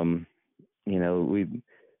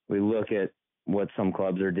 We look at what some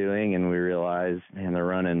clubs are doing, and we realize, man, they're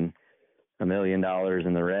running $1 million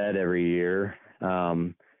in the red every year.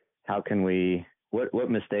 How can we,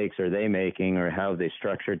 what mistakes are they making, or how have they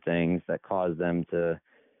structured things that cause them to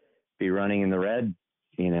be running in the red,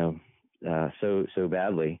 so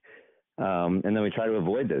badly. And then we try to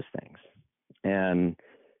avoid those things. And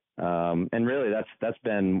really that's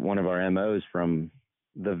been one of our MOs from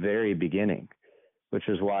the very beginning, which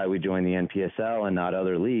is why we joined the NPSL and not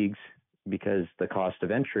other leagues, because the cost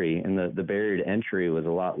of entry and the barrier to entry was a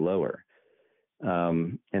lot lower.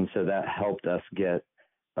 And so that helped us get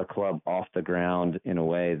a club off the ground in a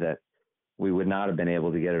way that we would not have been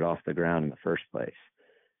able to get it off the ground in the first place.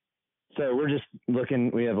 So we're just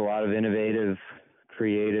looking, we have a lot of innovative,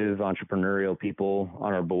 creative, entrepreneurial people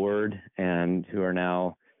on our board, and who are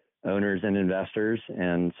now owners and investors.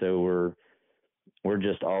 And so we're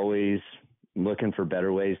just always looking for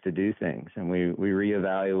better ways to do things. And we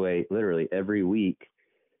reevaluate literally every week,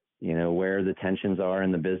 where the tensions are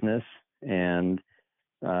in the business, and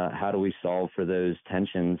how do we solve for those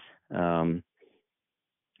tensions. And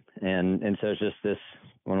so it's just this,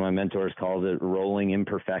 one of my mentors calls it rolling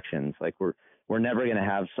imperfections. Like we're never going to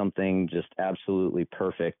have something just absolutely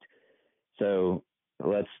perfect. So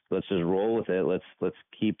let's just roll with it. Let's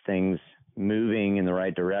keep things moving in the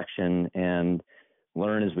right direction and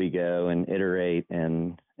learn as we go and iterate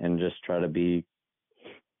and just try to be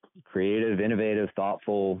creative, innovative,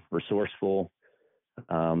 thoughtful, resourceful.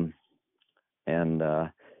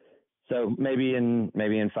 So maybe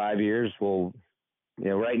in 5 years,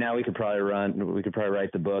 right now we could probably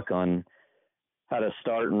write the book on how to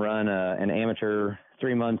start and run an amateur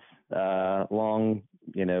 3 month long,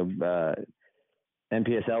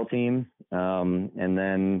 NPSL team. And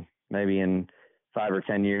then maybe in 5 or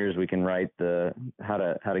 10 years, we can write how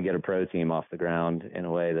to get a pro team off the ground in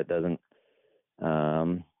a way that doesn't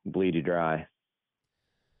bleed you dry.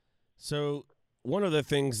 So one of the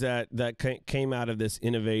things that came out of this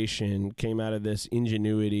innovation, came out of this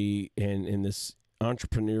ingenuity and this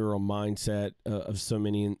entrepreneurial mindset of so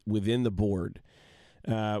many within the board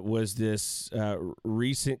was this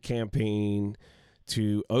recent campaign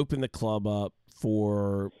to open the club up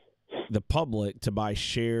for the public to buy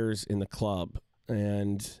shares in the club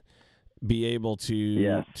and be able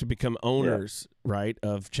to become owners, right,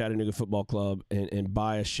 of Chattanooga Football Club and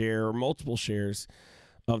buy a share or multiple shares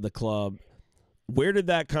of the club. Where did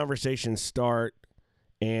that conversation start,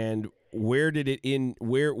 and where did it end?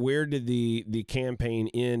 Where did the campaign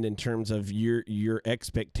end in terms of your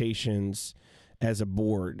expectations as a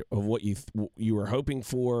board of what you were hoping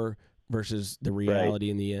for versus the reality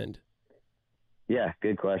in the end? Yeah,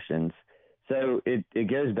 good questions. So it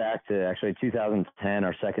goes back to actually 2010,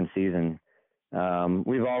 our second season.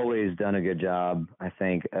 We've always done a good job, I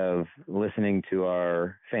think, of listening to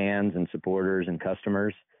our fans and supporters and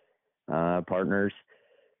customers, partners.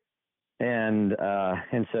 And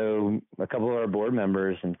so a couple of our board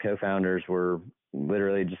members and co-founders were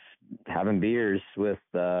literally just having beers with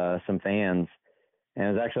some fans. And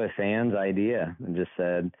it was actually a fan's idea, and just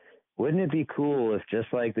said, wouldn't it be cool if, just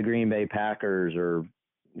like the Green Bay Packers or,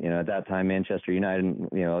 at that time, Manchester United,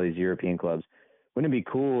 all these European clubs, wouldn't it be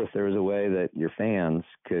cool if there was a way that your fans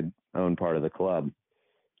could own part of the club?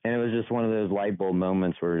 And it was just one of those light bulb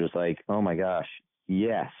moments where we're just like, oh my gosh,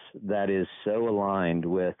 yes, that is so aligned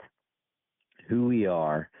with who we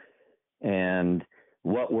are and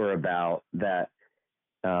what we're about that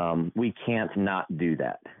we can't not do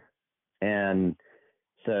that. And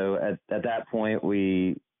so at that point,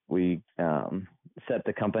 we set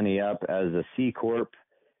the company up as a C Corp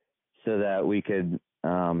so that we could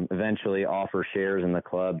eventually offer shares in the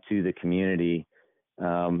club to the community.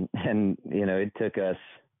 And, it took us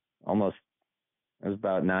it was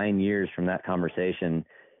about 9 years from that conversation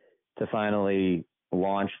to finally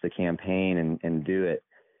launch the campaign and do it.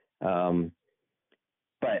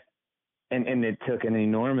 But it took an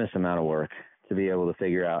enormous amount of work to be able to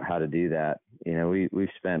figure out how to do that. We've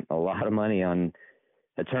spent a lot of money on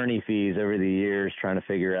attorney fees over the years trying to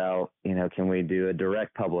figure out, can we do a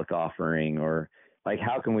direct public offering, or like,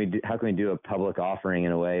 how can we do a public offering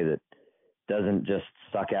in a way that doesn't just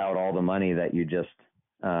suck out all the money that you just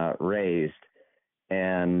raised.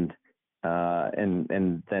 And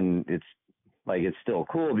then it's still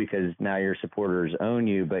cool because now your supporters own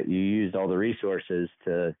you, but you used all the resources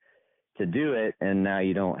to do it. And now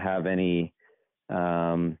you don't have any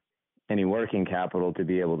working capital to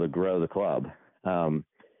be able to grow the club. I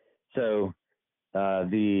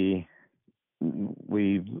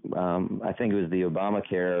think it was the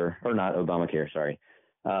Obamacare, or not Obamacare, sorry,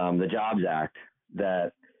 the Jobs Act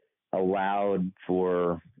that allowed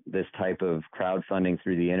for this type of crowdfunding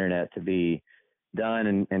through the internet to be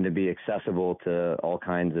done and to be accessible to all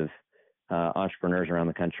kinds of entrepreneurs around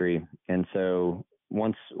the country. And so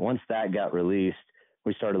once that got released,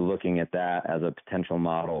 we started looking at that as a potential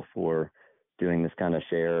model for doing this kind of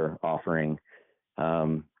share offering.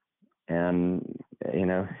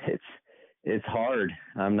 It's hard.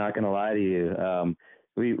 I'm not going to lie to you.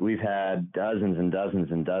 We've had dozens and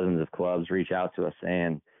dozens and dozens of clubs reach out to us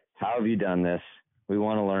saying, how have you done this? We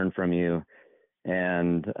want to learn from you.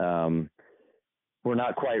 And we're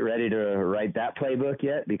not quite ready to write that playbook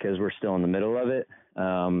yet because we're still in the middle of it.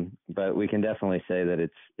 But we can definitely say that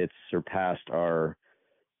it's surpassed our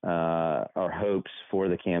hopes for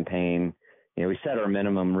the campaign. We set our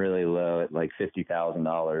minimum really low at like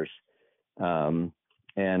 $50,000.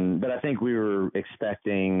 But I think we were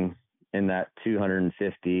expecting in that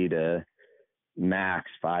 250 to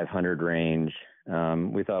max 500 range.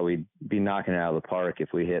 We thought we'd be knocking it out of the park if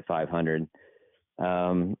we hit 500.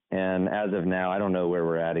 And as of now, I don't know where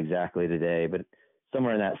we're at exactly today, but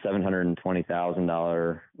somewhere in that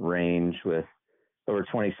 $720,000 range with over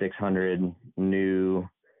 2,600 new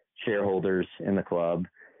shareholders in the club.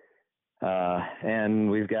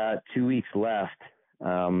 And we've got 2 weeks left.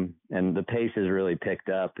 And the pace has really picked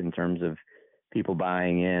up in terms of people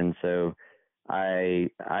buying in. So I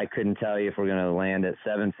couldn't tell you if we're going to land at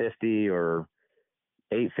 750 or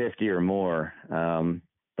 850 or more.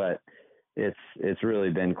 But it's really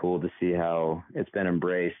been cool to see how it's been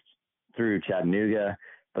embraced through Chattanooga,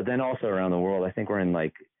 but then also around the world. I think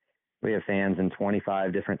we have fans in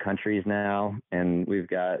 25 different countries now, and we've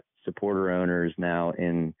got supporter owners now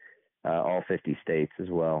in all 50 states as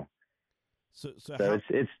well. So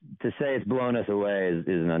it's to say it's blown us away is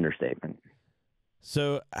an understatement.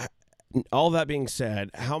 So all that being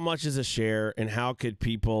said, how much is a share, and how could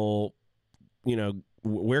people,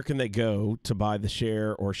 where can they go to buy the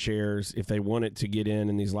share or shares if they wanted to get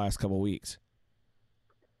in these last couple of weeks?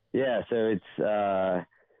 Yeah, so it's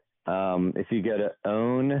if you go to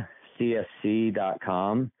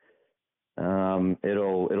owncfc.com,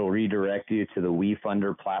 it'll redirect you to the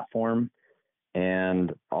WeFunder platform,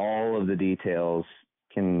 and all of the details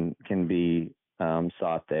can be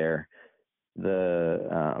sought there.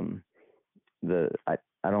 I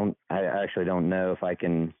actually don't know if I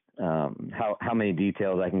can, how many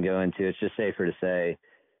details I can go into. It's just safer to say,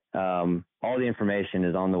 all the information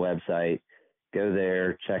is on the website. Go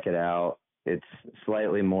there, check it out. It's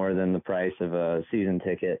slightly more than the price of a season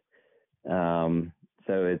ticket. So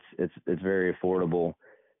it's very affordable.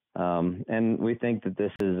 And we think that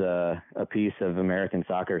this is a piece of American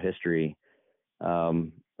soccer history.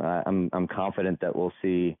 I'm confident that we'll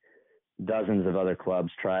see dozens of other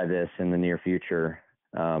clubs try this in the near future.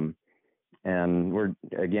 And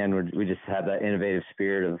we just have that innovative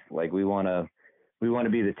spirit of like, we want to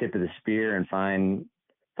be the tip of the spear and find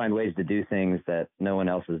ways to do things that no one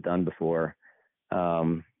else has done before.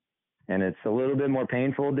 And it's a little bit more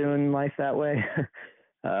painful doing life that way.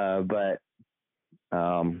 But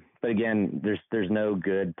again, there's no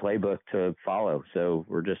good playbook to follow. So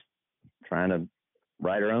we're just trying to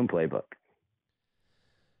write our own playbook.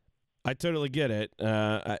 I totally get it.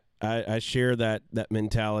 I share that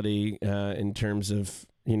mentality in terms of,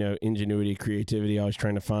 ingenuity, creativity, always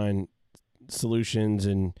trying to find solutions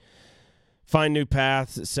and find new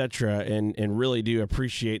paths, etc. And really do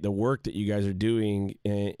appreciate the work that you guys are doing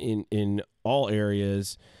in all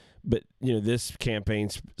areas. But this campaign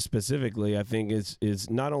specifically, I think is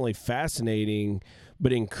not only fascinating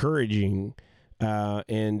but encouraging.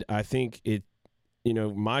 And I think it,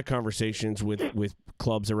 my conversations with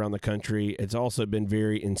clubs around the country, it's also been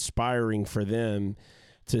very inspiring for them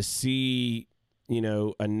to see,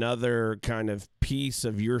 another kind of piece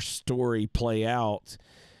of your story play out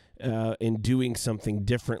in doing something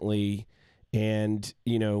differently. And,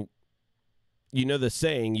 the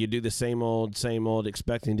saying, you do the same old,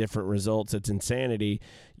 expecting different results. It's insanity.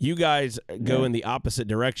 You guys go in the opposite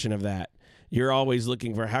direction of that. You're always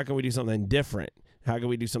looking for, how can we do something different? How can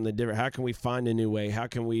we do something different? How can we find a new way? How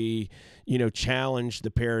can we, challenge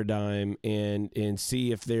the paradigm and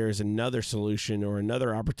see if there's another solution or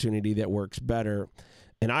another opportunity that works better?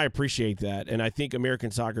 And I appreciate that. And I think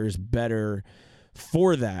American soccer is better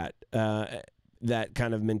for that, that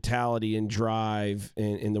kind of mentality and drive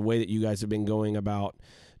and the way that you guys have been going about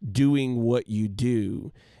doing what you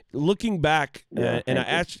do. Looking back, and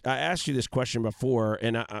I asked you this question before,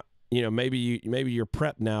 and maybe you're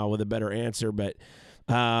prepped now with a better answer, but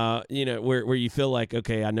where you feel like,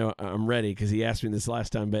 okay, I know I'm ready because he asked me this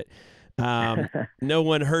last time, but no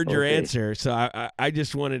one heard your answer, so I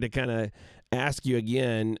just wanted to kind of ask you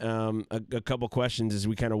again a couple questions as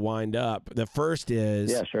we kind of wind up. The first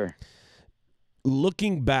is, yeah, sure.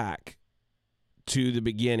 Looking back to the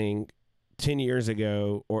beginning 10 years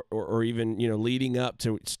ago, or even leading up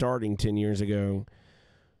to starting 10 years ago,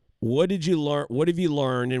 what did you learn? What have you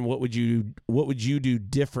learned, and what would you do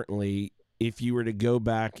differently if you were to go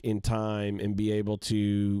back in time and be able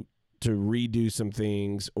to redo some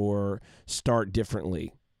things or start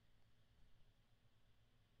differently?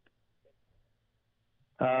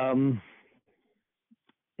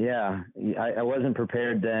 Yeah, I wasn't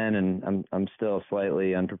prepared then, and I'm still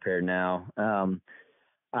slightly unprepared now.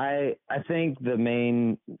 I think the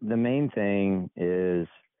main thing is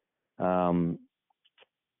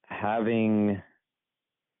having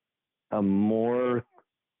a more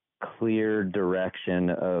clear direction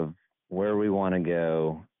of where we want to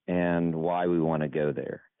go and why we want to go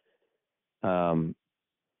there.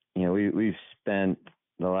 We've spent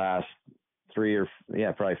the last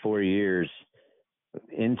probably 4 years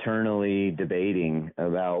internally debating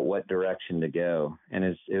about what direction to go. And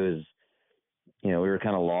it was, we were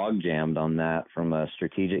kind of log jammed on that from a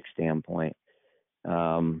strategic standpoint.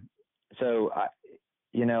 So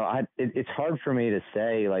it's hard for me to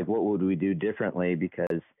say, like, what would we do differently?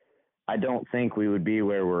 Because I don't think we would be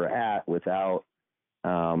where we're at without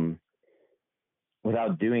doing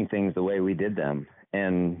things the way we did them.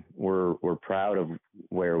 And we're proud of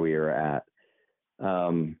where we are at.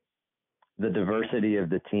 The diversity of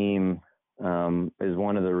the team is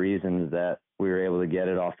one of the reasons that we were able to get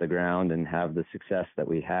it off the ground and have the success that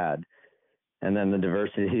we had. And then the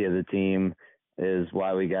diversity of the team is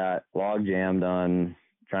why we got log jammed on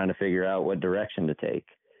trying to figure out what direction to take.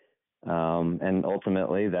 And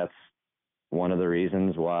ultimately, that's one of the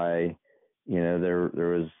reasons why, there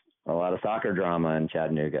was a lot of soccer drama in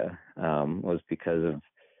Chattanooga, was because of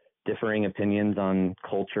differing opinions on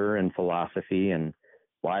culture and philosophy and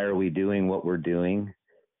why are we doing what we're doing.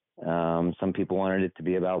 Some people wanted it to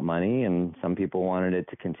be about money, and some people wanted it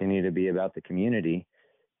to continue to be about the community.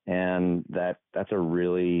 And that's a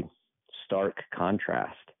really stark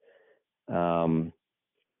contrast. And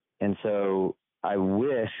so I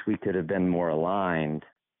wish we could have been more aligned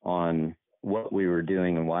on what we were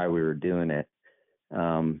doing and why we were doing it.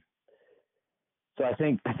 So I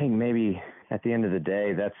think maybe at the end of the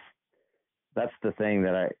day, that's the thing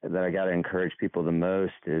that I got to encourage people the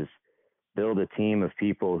most is build a team of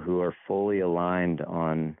people who are fully aligned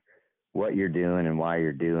on what you're doing and why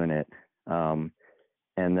you're doing it.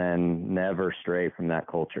 And then never stray from that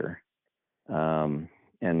culture, and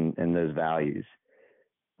those values.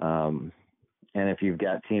 And if you've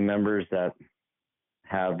got team members that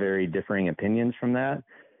have very differing opinions from that,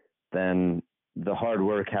 then the hard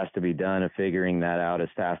work has to be done of figuring that out as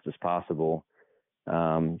fast as possible,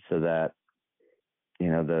 so that, you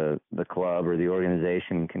know, the club or the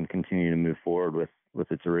organization can continue to move forward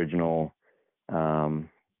with its original,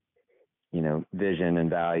 you know, vision and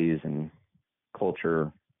values and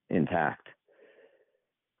culture intact.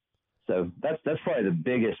 So that's probably the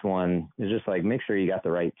biggest one, is just like, make sure you got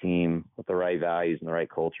the right team with the right values and the right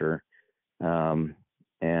culture. And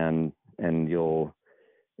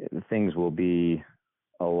things will be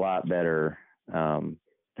a lot better,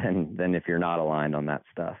 than if you're not aligned on that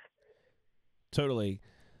stuff. Totally.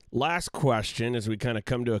 Last question as we kind of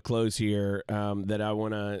come to a close here, that I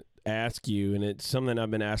want to ask you, and it's something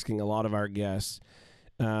I've been asking a lot of our guests,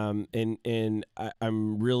 and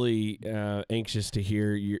I'm really anxious to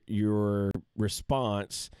hear your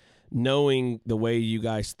response, knowing the way you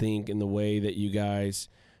guys think and the way that you guys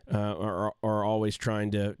are always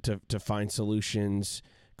trying to find solutions,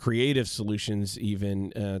 creative solutions,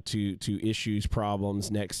 even to issues,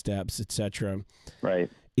 problems, next steps, etc. Right.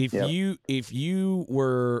 If you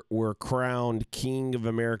were crowned king of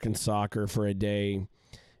American soccer for a day,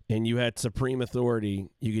 and you had supreme authority,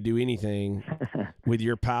 you could do anything with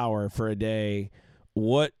your power for a day,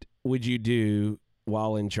 what would you do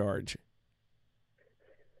while in charge?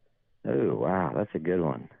 Oh, wow, that's a good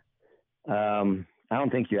one. I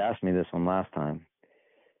don't think you asked me this one last time.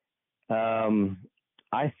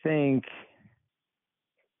 I think,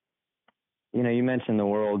 you know, you mentioned the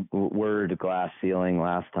word glass ceiling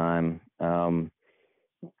last time. I'd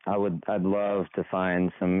love to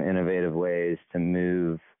find some innovative ways to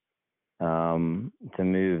move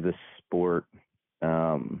the sport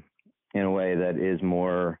in a way that is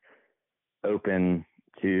more open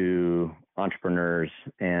to entrepreneurs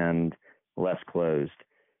and less closed.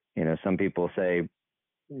 You know, some people say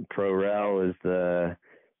pro rel is the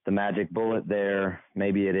magic bullet there.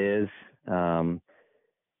 Maybe it is.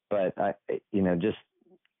 But I, you know, just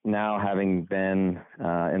now having been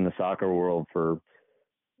in the soccer world for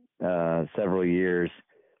several years,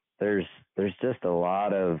 there's just a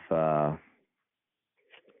lot of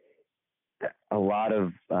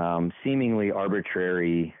seemingly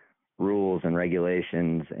arbitrary rules and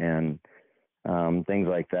regulations and things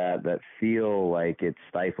like that feel like it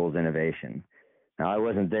stifles innovation. Now, I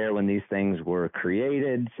wasn't there when these things were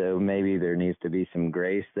created, so maybe there needs to be some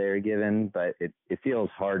grace there given, but it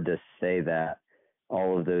feels hard to say that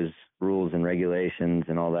all of those rules and regulations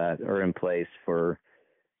and all that are in place for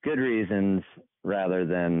good reasons rather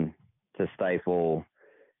than to stifle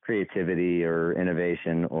creativity or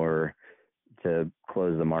innovation or to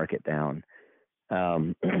close the market down.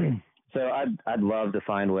 So I'd love to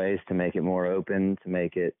find ways to make it more open, to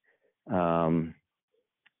make it,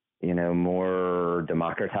 you know, more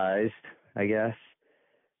democratized, I guess.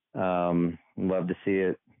 Love to see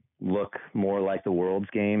it look more like the world's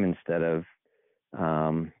game instead of,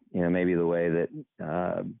 you know, maybe the way that,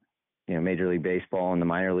 you know, Major League Baseball and the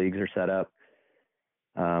minor leagues are set up.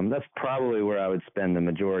 That's probably where I would spend the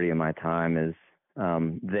majority of my time is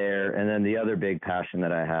there. And then the other big passion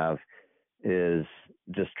that I have is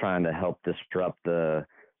just trying to help disrupt the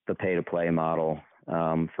pay-to-play model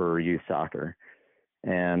for youth soccer.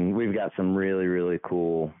 And we've got some really, really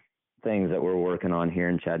cool things that we're working on here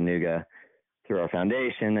in Chattanooga through our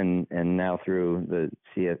foundation and now through the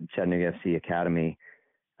Chattanooga FC Academy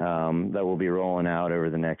that will be rolling out over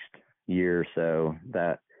the next year or so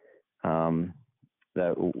that,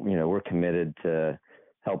 you know, we're committed to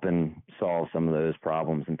helping solve some of those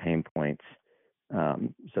problems and pain points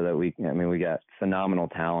so that we got phenomenal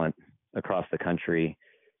talent across the country,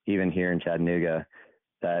 even here in Chattanooga,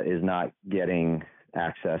 that is not getting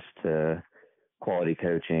access to quality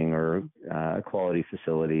coaching or quality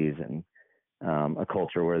facilities and a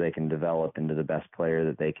culture where they can develop into the best player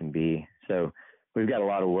that they can be. So we've got a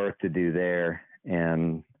lot of work to do there.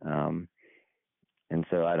 And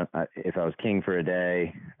so if I was king for a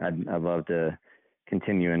day, I'd love to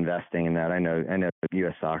continue investing in that. I know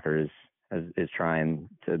U.S. Soccer is trying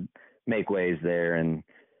to make waves there. And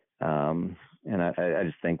I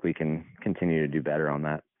just think we can continue to do better on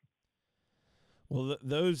that. Well,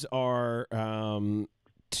 those are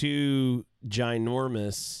two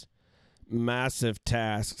ginormous massive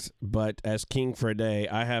tasks, but as king for a day,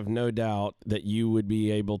 I have no doubt that you would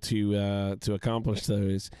be able to accomplish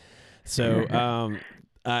those. So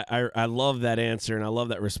I love that answer, and I love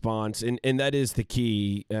that response, and that is the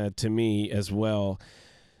key to me as well.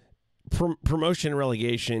 Promotion and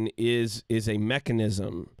relegation is a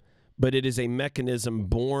mechanism, but it is a mechanism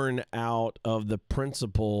born out of the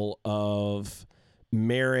principle of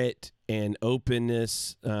merit and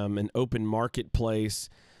openness, an open marketplace.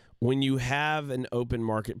 When you have an open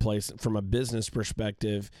marketplace from a business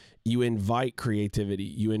perspective, you invite creativity,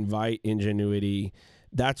 you invite ingenuity.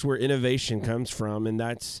 That's where innovation comes from, and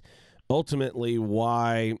that's ultimately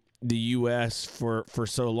why the U.S. for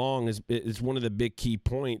so long is one of the big key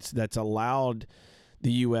points that's allowed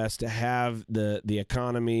the U.S. to have the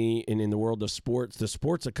economy, and in the world of sports, the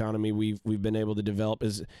sports economy we've been able to develop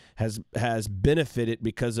has benefited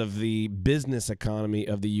because of the business economy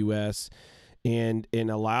of the U.S. and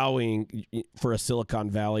allowing for a Silicon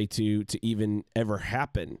Valley to even ever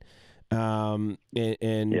happen. And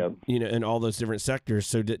yep. In all those different sectors.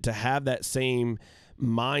 So to have that same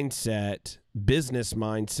mindset, business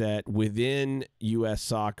mindset within U.S.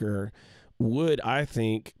 soccer would, I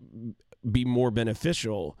think, be more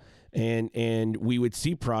beneficial. And we would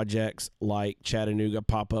see projects like Chattanooga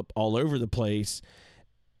pop up all over the place.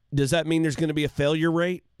 Does that mean there's going to be a failure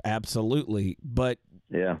rate? Absolutely. But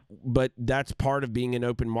that's part of being an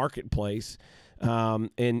open marketplace. And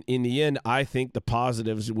in the end, I think the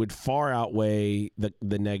positives would far outweigh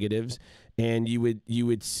the negatives, and you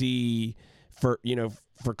would see for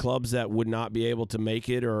clubs that would not be able to make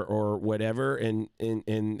it or whatever, and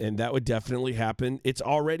that would definitely happen. It's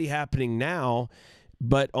already happening now,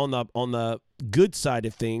 but on the good side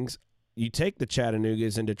of things, you take the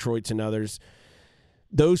Chattanoogas and Detroits and others.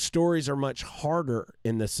 Those stories are much harder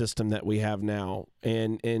in the system that we have now,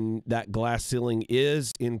 and that glass ceiling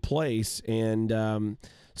is in place. And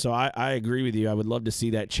so I agree with you. I would love to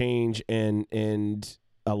see that change and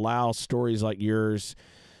allow stories like yours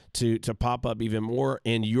to pop up even more,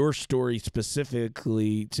 and your story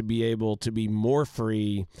specifically to be able to be more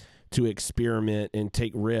free to experiment and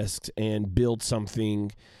take risks and build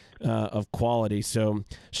something of quality. So,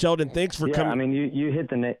 Sheldon, thanks for coming. I mean, you hit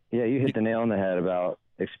the nail on the head about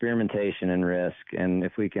experimentation and risk, and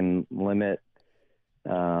if we can limit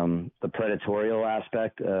the predatorial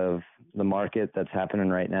aspect of the market that's happening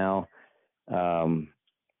right now,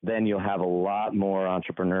 then you'll have a lot more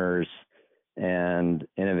entrepreneurs and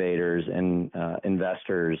innovators and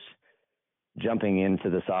investors jumping into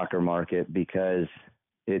the soccer market, because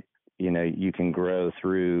you can grow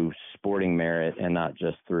through sporting merit and not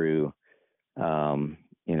just through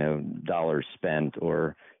dollars spent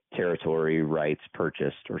or territory rights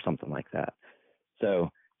purchased or something like that.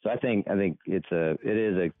 So I think it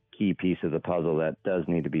is a key piece of the puzzle that does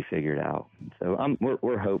need to be figured out. So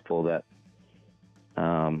we're hopeful that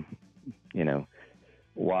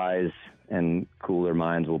wise and cooler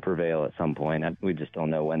minds will prevail at some point. We just don't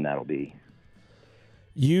know when that'll be.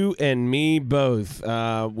 You and me both.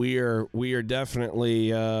 We are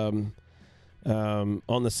definitely on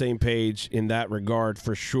the same page in that regard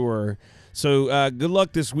for sure. So good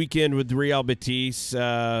luck this weekend with Real Betis.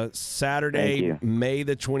 Saturday, May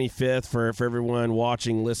the 25th for everyone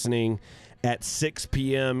watching, listening, at 6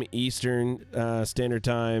 p.m. Eastern Standard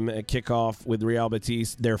Time at kickoff with Real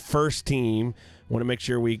Betis, their first team. Want to make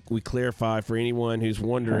sure we clarify for anyone who's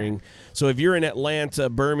wondering. So if you're in Atlanta,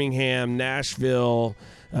 Birmingham, Nashville,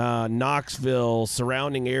 Knoxville,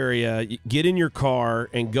 surrounding area, get in your car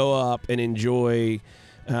and go up and enjoy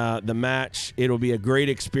the match. It'll be a great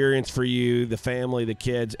experience for you, the family, the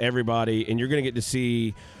kids, everybody, and you're going to get to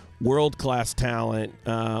see world-class talent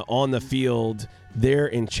on the field there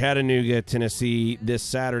in Chattanooga, Tennessee this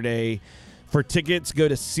Saturday. For tickets, go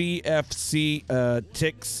to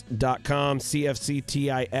cfctix.com,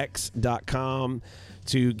 cfctix.com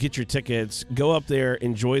to get your tickets. Go up there,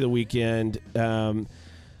 enjoy the weekend.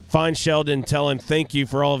 Find Sheldon, tell him thank you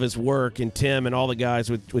for all of his work, and Tim and all the guys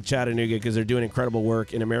with Chattanooga, because they're doing incredible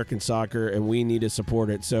work in American soccer, and we need to support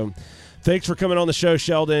it. So thanks for coming on the show,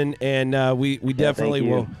 Sheldon, and we definitely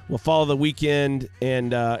will follow the weekend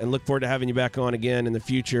and look forward to having you back on again in the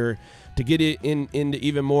future to get it into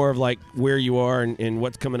even more of like where you are and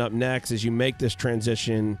what's coming up next as you make this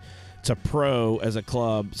transition to pro as a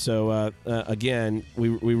club. So again, we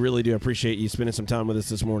really do appreciate you spending some time with us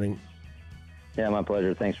this morning. Yeah, my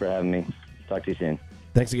pleasure. Thanks for having me. Talk to you soon.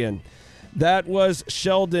 Thanks again. That was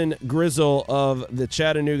Sheldon Grizzle of the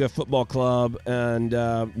Chattanooga Football Club, and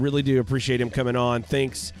really do appreciate him coming on.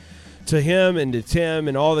 Thanks to him and to Tim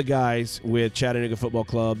and all the guys with Chattanooga Football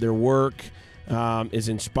Club. Their work is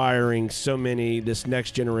inspiring so many, this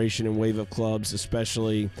next generation and wave of clubs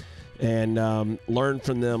especially, and learn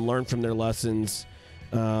from them, learn from their lessons,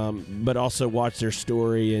 but also watch their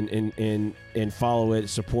story and follow it,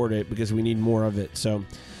 support it, because we need more of it. So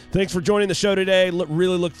thanks for joining the show today.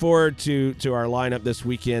 Really look forward to our lineup this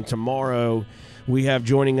weekend. Tomorrow we have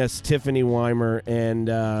joining us Tiffany Weimer, and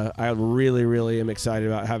I really, really am excited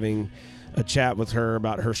about having a chat with her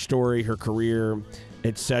about her story, her career,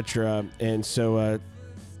 etc. And so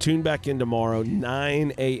tune back in tomorrow,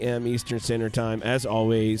 9 a.m. Eastern Standard Time. As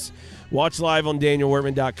always, watch live on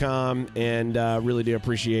danielworkman.com, and really do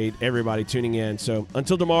appreciate everybody tuning in. So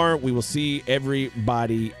until tomorrow, we will see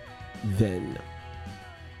everybody then.